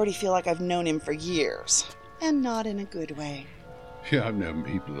is that I already feel like I've known him for years. And not in a good way. Yeah, I've known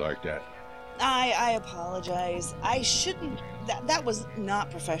people like that. I apologize. I shouldn't... That was not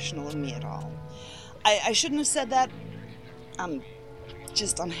professional of me at all. I shouldn't have said that. I'm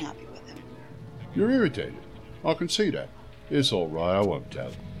just unhappy with him. You're irritated. I can see that. It's all right, I won't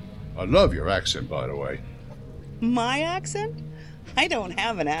tell. I love your accent, by the way. My accent? I don't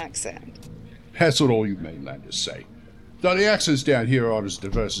have an accent. That's what all you mainlanders say. Though the accents down here aren't as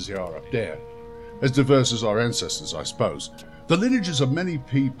diverse as they are up there. As diverse as our ancestors, I suppose. The lineages of many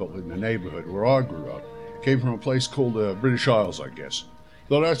people in the neighborhood where I grew up came from a place called the British Isles, I guess.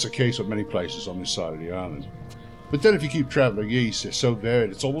 Though that's the case with many places on this side of the island. But then if you keep traveling east, they're so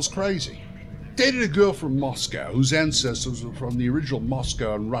varied it's almost crazy. Dated a girl from Moscow whose ancestors were from the original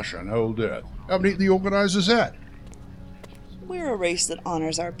Moscow and Russia and old Earth. How neatly organized is that? We're a race that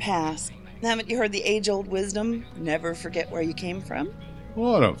honors our past. Haven't you heard the age-old wisdom? Never forget where you came from?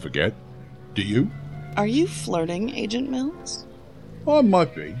 Well, I don't forget. Do you? Are you flirting, Agent Mills? I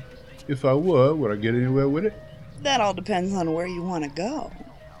might be. If I were, would I get anywhere with it? That all depends on where you want to go.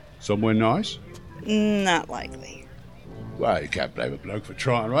 Somewhere nice? Not likely. Well, you can't blame a bloke for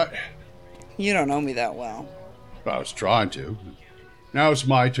trying, right? You don't know me that well. I was trying to. Now it's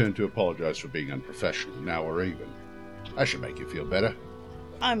my turn to apologize for being unprofessional. Now we're even. I should make you feel better.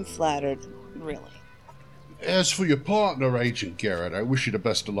 I'm flattered, really. As for your partner, Agent Garrett, I wish you the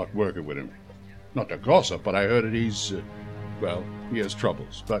best of luck working with him. Not to gossip, but I heard that he's, he has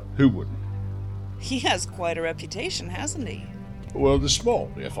troubles, but who wouldn't? He has quite a reputation, hasn't he? Well, they're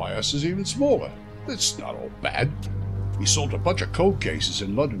small. The FIS is even smaller. It's not all bad. He solved a bunch of cold cases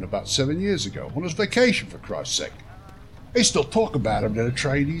in London about 7 years ago, on his vacation, for Christ's sake. They still talk about him to the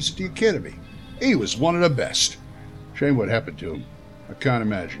trainees at the academy. He was one of the best. Shame what happened to him. I can't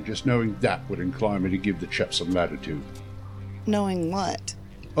imagine. Just knowing that would incline me to give the chap some latitude. Knowing what?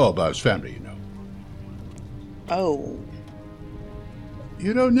 Oh, about his family, you know. Oh.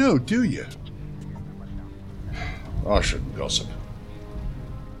 You don't know, do you? I shouldn't gossip.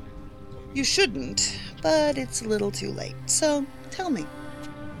 You shouldn't, but it's a little too late. So, tell me.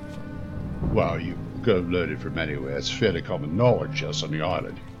 Well, you could have learned it from anywhere. It's fairly common knowledge just on the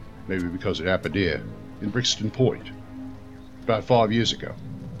island. Maybe because it happened here, in Brixton Point. About 5 years ago.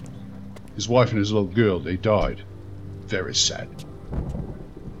 His wife and his little girl, they died. Very sad.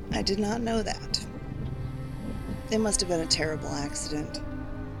 I did not know that. It must have been a terrible accident.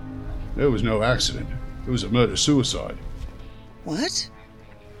 There was no accident. It was a murder-suicide. What?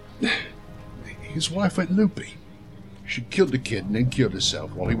 His wife went loopy. She killed the kid and then killed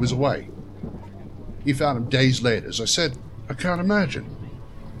herself while he was away. He found him days later. As I said, I can't imagine.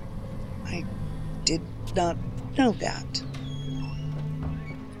 I did not know that.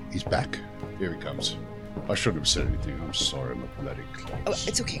 He's back. Here he comes. I shouldn't have said anything. I'm sorry, I'm a bloody close. Oh,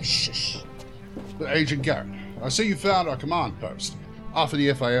 it's okay. Shush. Agent Garrett, I see you found our command post. After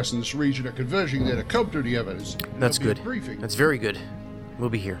the FIS in this region are converging there to cope to the evidence. That's good. That's very good. We'll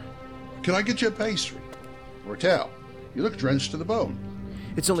be here. Can I get you a pastry? Or a towel? You look drenched to the bone.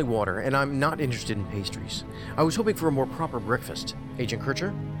 It's only water, and I'm not interested in pastries. I was hoping for a more proper breakfast. Agent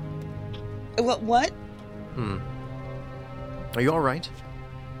Kircher? What? Are you all right?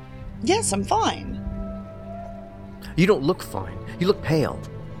 Yes, I'm fine. You don't look fine. You look pale.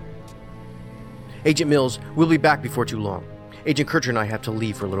 Agent Mills, we'll be back before too long. Agent Kircher and I have to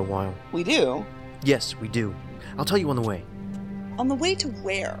leave for a little while. We do? Yes, we do. I'll tell you on the way. On the way to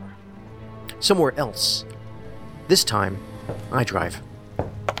where? Somewhere else. This time, I drive.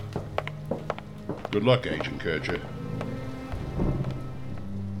 Good luck, Agent Kircher.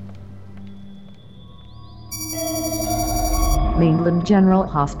 Mainland General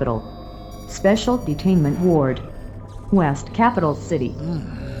Hospital. Special Detainment Ward. West Capital City.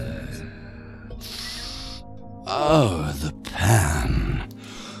 Oh, the pan.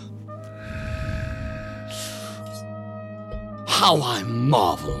 How I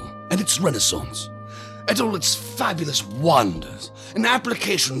marvel at its renaissance, at all its fabulous wonders and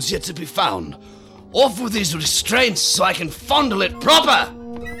applications yet to be found. Off with these restraints so I can fondle it proper!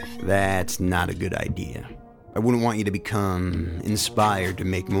 That's not a good idea. I wouldn't want you to become inspired to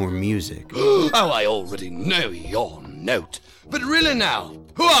make more music. Oh, I already know your note. But really now,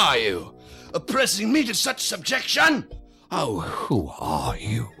 who are you? Oppressing me to such subjection? Oh, who are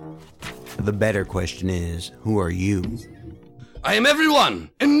you? The better question is, who are you? I am everyone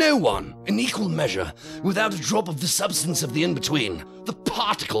and no one in equal measure, without a drop of the substance of the in-between. The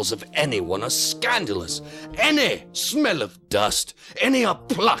particles of anyone are scandalous. Any smell of dust, any are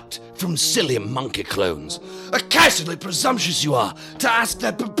plucked from silly monkey clones. Accussedly presumptuous you are to ask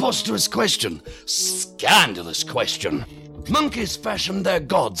that preposterous question. Scandalous question. Monkeys fashion their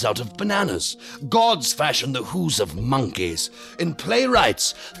gods out of bananas. Gods fashion the who's of monkeys. And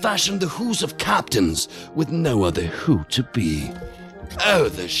playwrights fashion the who's of captains, with no other who to be. Oh,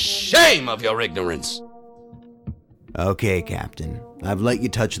 the shame of your ignorance! Okay, Captain. I've let you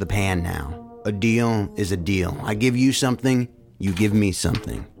touch the pan now. A deal is a deal. I give you something, you give me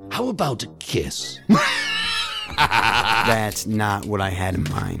something. How about a kiss? That's not what I had in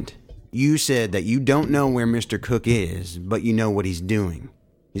mind. You said that you don't know where Mr. Cook is, but you know what he's doing.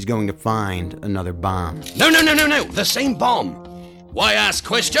 He's going to find another bomb. No, the same bomb. Why ask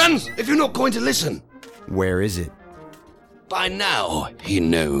questions if you're not going to listen? Where is it? By now, he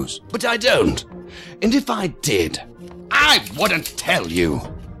knows, but I don't. And if I did, I wouldn't tell you.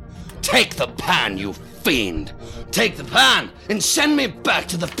 Take the pan, you fiend. Take the pan and send me back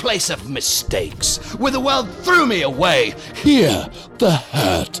to the place of mistakes, where the world threw me away. Hear the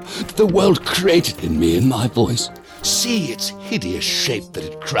hurt the world created in me in my voice. See its hideous shape that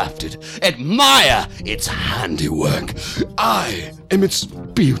it crafted. Admire its handiwork. I am its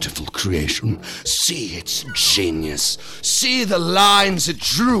beautiful creation. See its genius. See the lines it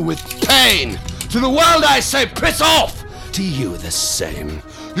drew with pain. To the world I say, piss off! To you the same.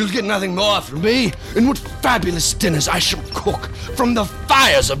 You'll get nothing more from me, and what fabulous dinners I shall cook from the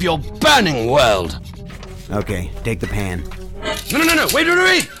fires of your burning world. Okay, take the pan. No, wait.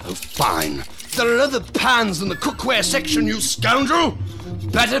 Oh, fine. There are other pans in the cookware section, you scoundrel.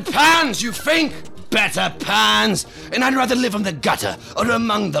 Better pans, you think? Better pans. And I'd rather live in the gutter or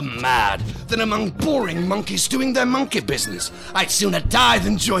among the mad than among boring monkeys doing their monkey business. I'd sooner die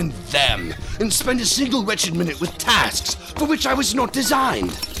than join them and spend a single wretched minute with tasks for which I was not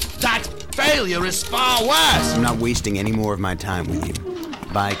designed. That failure is far worse. I'm not wasting any more of my time with you.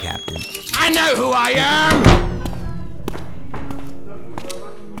 Bye, Captain. I know who I am!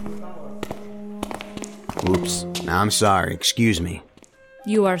 Oops. I'm sorry. Excuse me.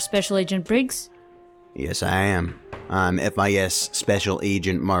 You are Special Agent Briggs? Yes, I am. I'm FIS Special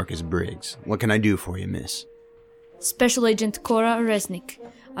Agent Marcus Briggs. What can I do for you, miss? Special Agent Cora Resnick.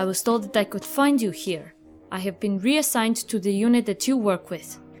 I was told that I could find you here. I have been reassigned to the unit that you work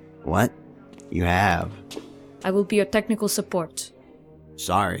with. What? You have? I will be your technical support.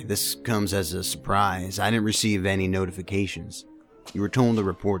 Sorry, this comes as a surprise. I didn't receive any notifications. You were told to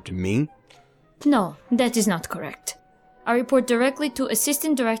report to me? No, that is not correct. I report directly to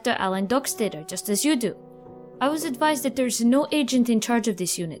Assistant Director Alan Dockstader, just as you do. I was advised that there is no agent in charge of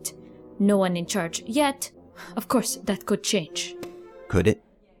this unit. No one in charge yet. Of course, that could change. Could it?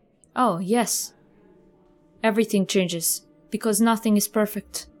 Oh, yes. Everything changes, because nothing is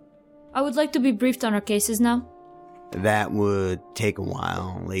perfect. I would like to be briefed on our cases now. That would take a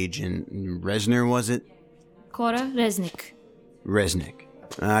while. Agent Resner, was it? Cora Resnick. Resnick.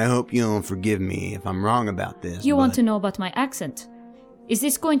 I hope you'll forgive me if I'm wrong about this. You want to know about my accent? Is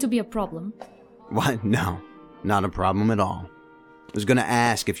this going to be a problem? What? No, not a problem at all. I was going to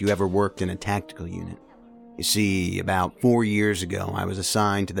ask if you ever worked in a tactical unit. You see, about 4 years ago, I was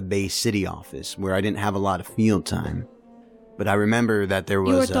assigned to the base city office, where I didn't have a lot of field time. But I remember that there was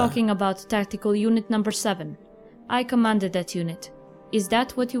You were talking about Tactical Unit Number 7. I commanded that unit. Is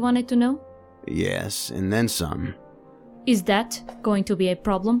that what you wanted to know? Yes, and then some. Is that going to be a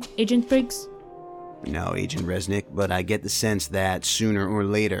problem, Agent Briggs? No, Agent Resnick, but I get the sense that sooner or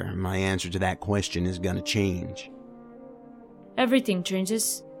later, my answer to that question is gonna change. Everything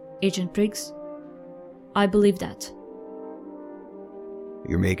changes, Agent Briggs. I believe that.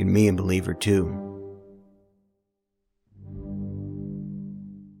 You're making me a believer, too.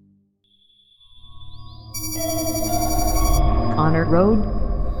 Connor Road,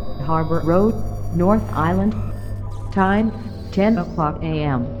 Harbor Road, North Island. Time, 10 o'clock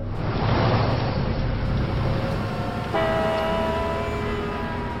a.m.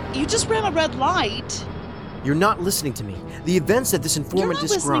 You just ran a red light. You're not listening to me. The events that this informant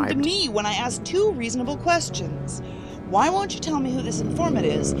described... You're not listening to me when I asked 2 reasonable questions. Why won't you tell me who this informant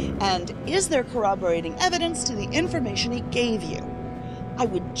is? And is there corroborating evidence to the information he gave you? I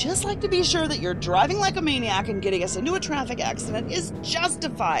would just like to be sure that you're driving like a maniac and getting us into a traffic accident is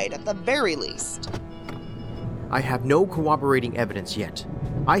justified at the very least. I have no corroborating evidence yet.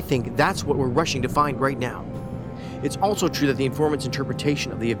 I think that's what we're rushing to find right now. It's also true that the informant's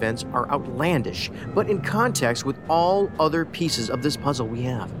interpretation of the events are outlandish, but in context with all other pieces of this puzzle we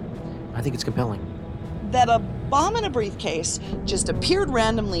have. I think it's compelling. That a bomb in a briefcase just appeared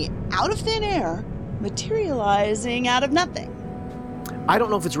randomly out of thin air, materializing out of nothing. I don't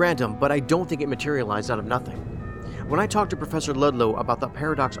know if it's random, but I don't think it materialized out of nothing. When I talked to Professor Ludlow about the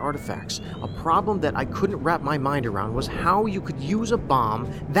Paradox artifacts, a problem that I couldn't wrap my mind around was how you could use a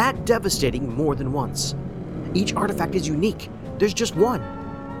bomb that devastating more than once. Each artifact is unique. There's just one.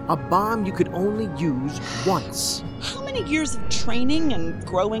 A bomb you could only use once. How many years of training and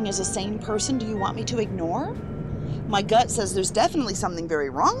growing as a sane person do you want me to ignore? My gut says there's definitely something very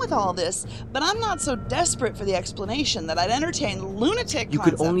wrong with all this, but I'm not so desperate for the explanation that I'd entertain lunatic You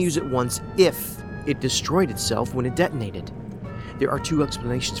concepts. could only use it once if it destroyed itself when it detonated. There are 2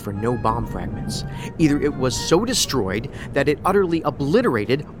 explanations for no bomb fragments. Either it was so destroyed that it utterly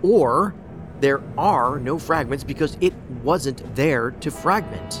obliterated, or there are no fragments because it wasn't there to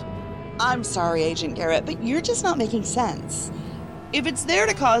fragment. I'm sorry, Agent Garrett, but you're just not making sense. If it's there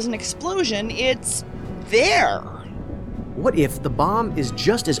to cause an explosion, it's there. What if the bomb is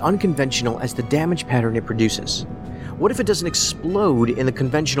just as unconventional as the damage pattern it produces? What if it doesn't explode in the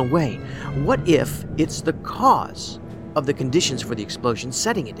conventional way? What if it's the cause of the conditions for the explosion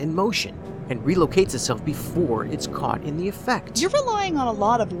setting it in motion and relocates itself before it's caught in the effect? You're relying on a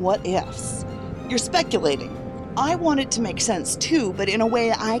lot of what-ifs. You're speculating. I want it to make sense too, but in a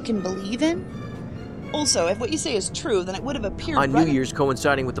way I can believe in. Also, if what you say is true, then it would have appeared on New Year's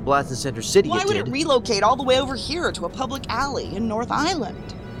coinciding with the blast in Center City. Why would it relocate all the way over here to a public alley in North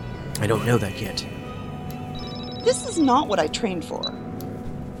Island? I don't know that yet. This is not what I trained for.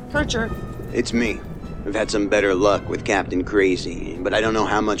 Kircher. It's me. I've had some better luck with Captain Crazy, but I don't know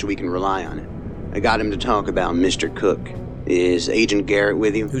how much we can rely on it. I got him to talk about Mr. Cook. Is Agent Garrett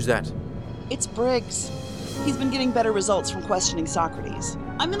with you? Who's that? It's Briggs. He's been getting better results from questioning Socrates.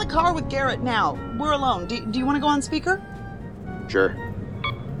 I'm in the car with Garrett now. We're alone. Do you want to go on speaker? Sure.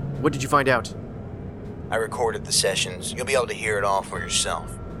 What did you find out? I recorded the sessions. You'll be able to hear it all for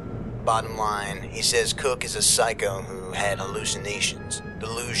yourself. Bottom line, he says Cook is a psycho who had hallucinations,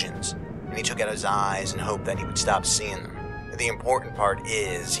 delusions, and he took out his eyes and hoped that he would stop seeing them. The important part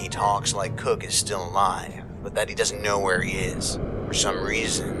is he talks like Cook is still alive, but that he doesn't know where he is. For some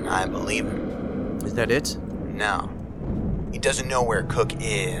reason, I believe him. Is that it? No. He doesn't know where Cook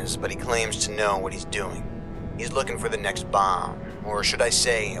is, but he claims to know what he's doing. He's looking for the next bomb, or should I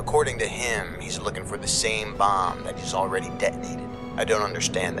say, according to him, he's looking for the same bomb that he's already detonated. I don't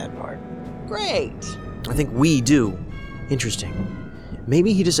understand that part. Great. I think we do. Interesting.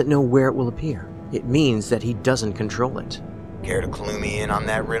 Maybe he doesn't know where it will appear. It means that he doesn't control it. Care to clue me in on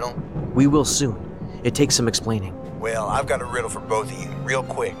that riddle? We will soon. It takes some explaining. Well, I've got a riddle for both of you, real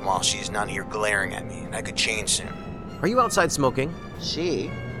quick, while she's not here glaring at me, and I could change soon. Are you outside smoking? She?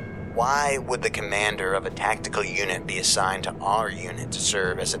 Why would the commander of a tactical unit be assigned to our unit to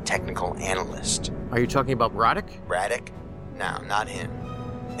serve as a technical analyst? Are you talking about Braddock? Braddock? No, not him.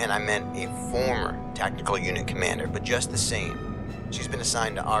 And I meant a former tactical unit commander, but just the same. She's been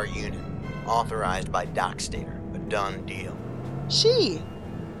assigned to our unit, authorized by Dockstader. A done deal. She?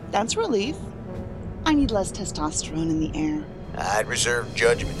 That's relief. I need less testosterone in the air. I'd reserve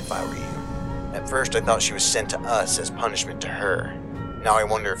judgment if I were you. At first I thought she was sent to us as punishment to her. Now I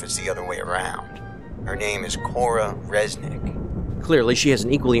wonder if it's the other way around. Her name is Cora Resnick. Clearly she has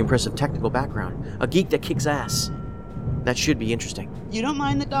an equally impressive technical background. A geek that kicks ass. That should be interesting. You don't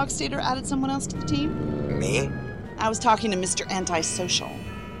mind that Dockstader added someone else to the team? Me? I was talking to Mr. Antisocial.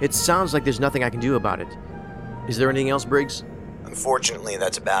 It sounds like there's nothing I can do about it. Is there anything else, Briggs? Unfortunately,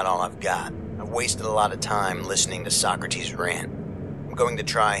 that's about all I've got. I've wasted a lot of time listening to Socrates rant. I'm going to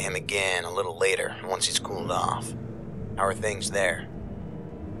try him again a little later, once he's cooled off. How are things there?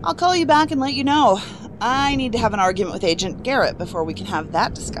 I'll call you back and let you know. I need to have an argument with Agent Garrett before we can have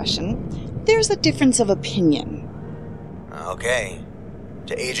that discussion. There's a difference of opinion. Okay.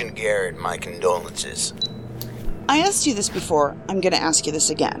 To Agent Garrett, my condolences. I asked you this before. I'm going to ask you this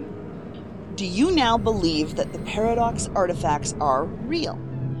again. Do you now believe that the Paradox artifacts are real?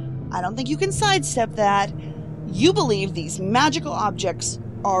 I don't think you can sidestep that. You believe these magical objects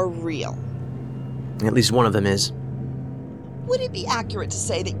are real. At least one of them is. Would it be accurate to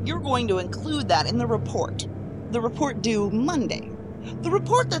say that you're going to include that in the report? The report due Monday. The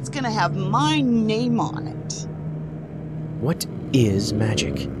report that's going to have my name on it. What is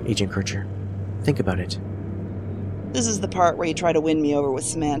magic, Agent Kircher? Think about it. This is the part where you try to win me over with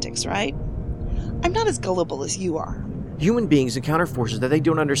semantics, right? I'm not as gullible as you are. Human beings encounter forces that they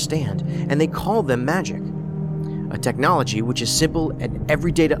don't understand, and they call them magic. A technology which is simple and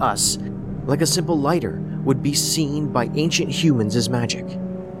everyday to us, like a simple lighter, would be seen by ancient humans as magic.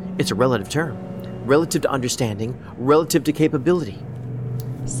 It's a relative term, relative to understanding, relative to capability.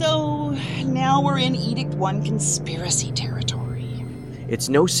 So, now we're in Edict 1 conspiracy territory. It's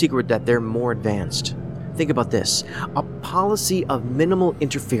no secret that they're more advanced. Think about this, a policy of minimal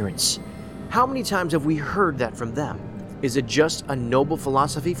interference. How many times have we heard that from them? Is it just a noble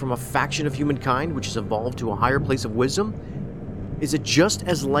philosophy from a faction of humankind which has evolved to a higher place of wisdom? Is it just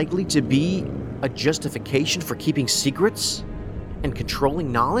as likely to be a justification for keeping secrets and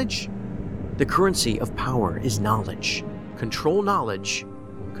controlling knowledge? The currency of power is knowledge. Control knowledge,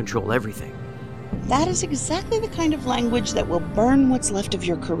 control everything. That is exactly the kind of language that will burn what's left of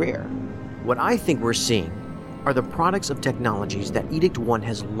your career. What I think we're seeing are the products of technologies that Edict 1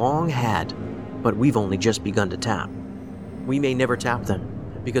 has long had, but we've only just begun to tap. We may never tap them,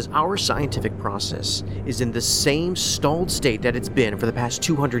 because our scientific process is in the same stalled state that it's been for the past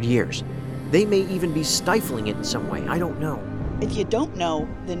 200 years. They may even be stifling it in some way, I don't know. If you don't know,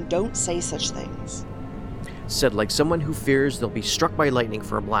 then don't say such things. Said like someone who fears they'll be struck by lightning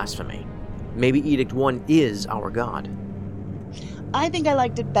for a blasphemy. Maybe Edict 1 is our god. I think I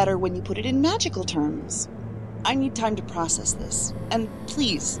liked it better when you put it in magical terms. I need time to process this. And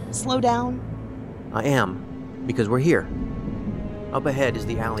please, slow down. I am, because we're here. Up ahead is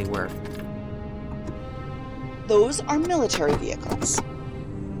the alley where... Those are military vehicles.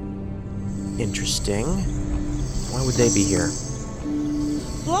 Interesting. Why would they be here?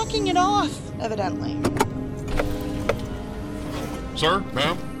 Blocking it off, evidently. Sir,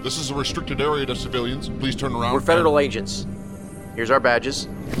 ma'am, this is a restricted area to civilians. Please turn around. We're federal agents. Here's our badges.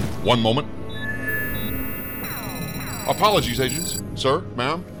 One moment. Apologies, agents. Sir,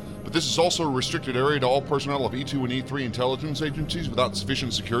 ma'am, but this is also a restricted area to all personnel of E2 and E3 intelligence agencies without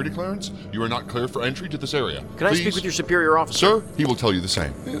sufficient security clearance. You are not clear for entry to this area. Can I speak with your superior officer? Sir, he will tell you the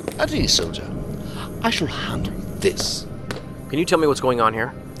same. At ease, soldier. I shall handle this. Can you tell me what's going on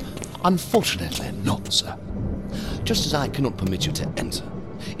here? Unfortunately not, sir. Just as I cannot permit you to enter.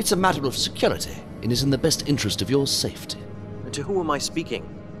 It's a matter of security, and is in the best interest of your safety. And to who am I speaking?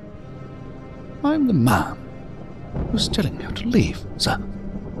 I'm the man who's telling you to leave, sir.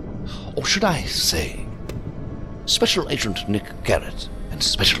 Or should I say, Special Agent Nick Garrett and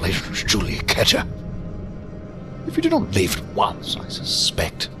Special Agent Julie Kircher. If you do not leave at once, I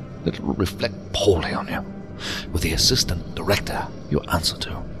suspect that it will reflect poorly on you, with the Assistant Director you answer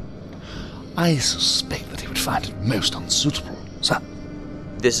to. I suspect that he would find it most unsuitable, sir.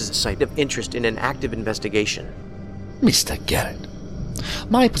 This is a site of interest in an active investigation. Mr. Garrett,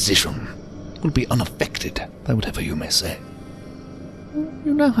 My position will be unaffected by whatever you may say.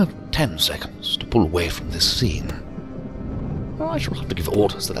 You now have 10 seconds to pull away from this scene. I shall have to give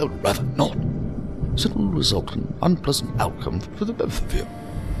orders that I would rather not, as it will result in an unpleasant outcome for the both of you.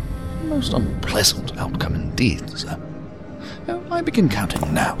 A most unpleasant outcome indeed, sir. I begin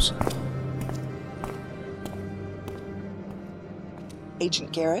counting now, sir.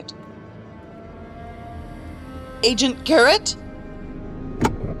 Agent Garrett? Agent Garrett?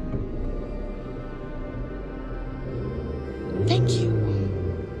 Thank you.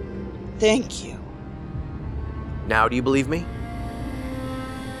 Thank you. Now do you believe me?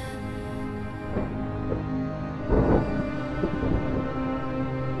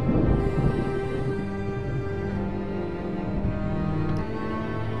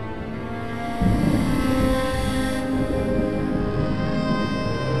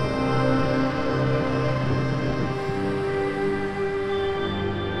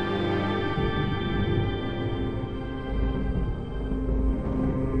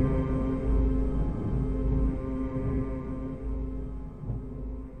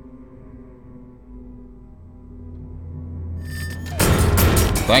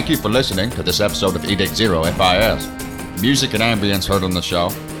 Thank you for listening to this episode of Edict 0 FIS. Music and ambience heard on the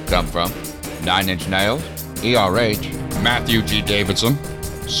show come from 9 Inch Nails, ERH, Matthew G. Davidson,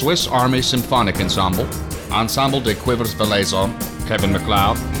 Swiss Army Symphonic Ensemble, Ensemble de Quivers Valaison, Kevin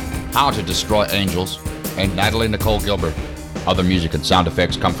MacLeod, How to Destroy Angels, and Natalie Nicole Gilbert. Other music and sound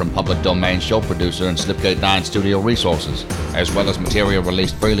effects come from public domain show producer and Slipgate 9 studio resources, as well as material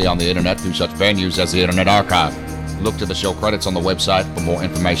released freely on the internet through such venues as the Internet Archive. Look to the show credits on the website for more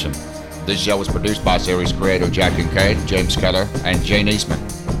information. This show was produced by series creator Jack Kincaid, James Keller, and Jane Eastman.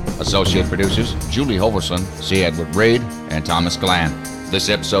 Associate producers Julie Hoverson, C. Edward Reed, and Thomas Glen. This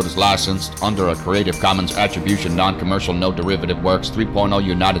episode is licensed under a Creative Commons Attribution Non-Commercial No Derivative Works 3.0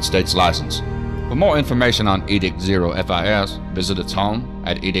 United States license. For more information on Edict 0 FIS, visit its home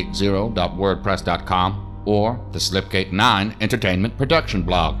at edict0.wordpress.com or the Slipgate 9 Entertainment Production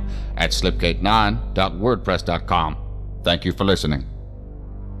blog at slipgate9.wordpress.com. Thank you for listening.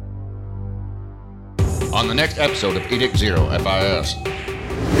 On the next episode of Edict 0 FIS.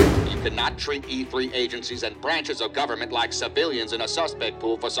 You cannot treat E3 agencies and branches of government like civilians in a suspect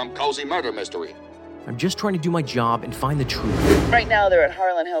pool for some cozy murder mystery. I'm just trying to do my job and find the truth. Right now they're at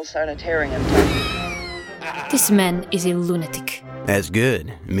Harlan Hill Sanitarium. This man is a lunatic. That's good.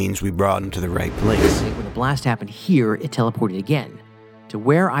 It means we brought him to the right place. When the blast happened here, it teleported again. To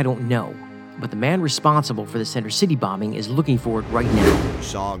where, I don't know. But the man responsible for the Center City bombing is looking for it right now. You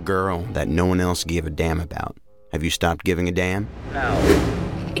saw a girl that no one else gave a damn about. Have you stopped giving a damn?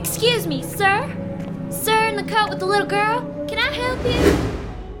 No. Excuse me, sir? Sir in the coat with the little girl? Can I help you?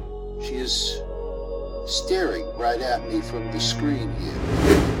 She is staring right at me from the screen here.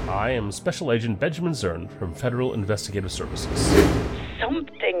 I am Special Agent Benjamin Zurn from Federal Investigative Services.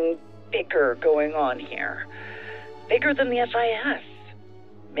 Something bigger going on here. Bigger than the FIS.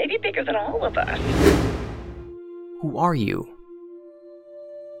 Maybe bigger than all of us. Who are you?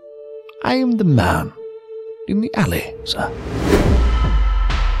 I am the man in the alley, sir.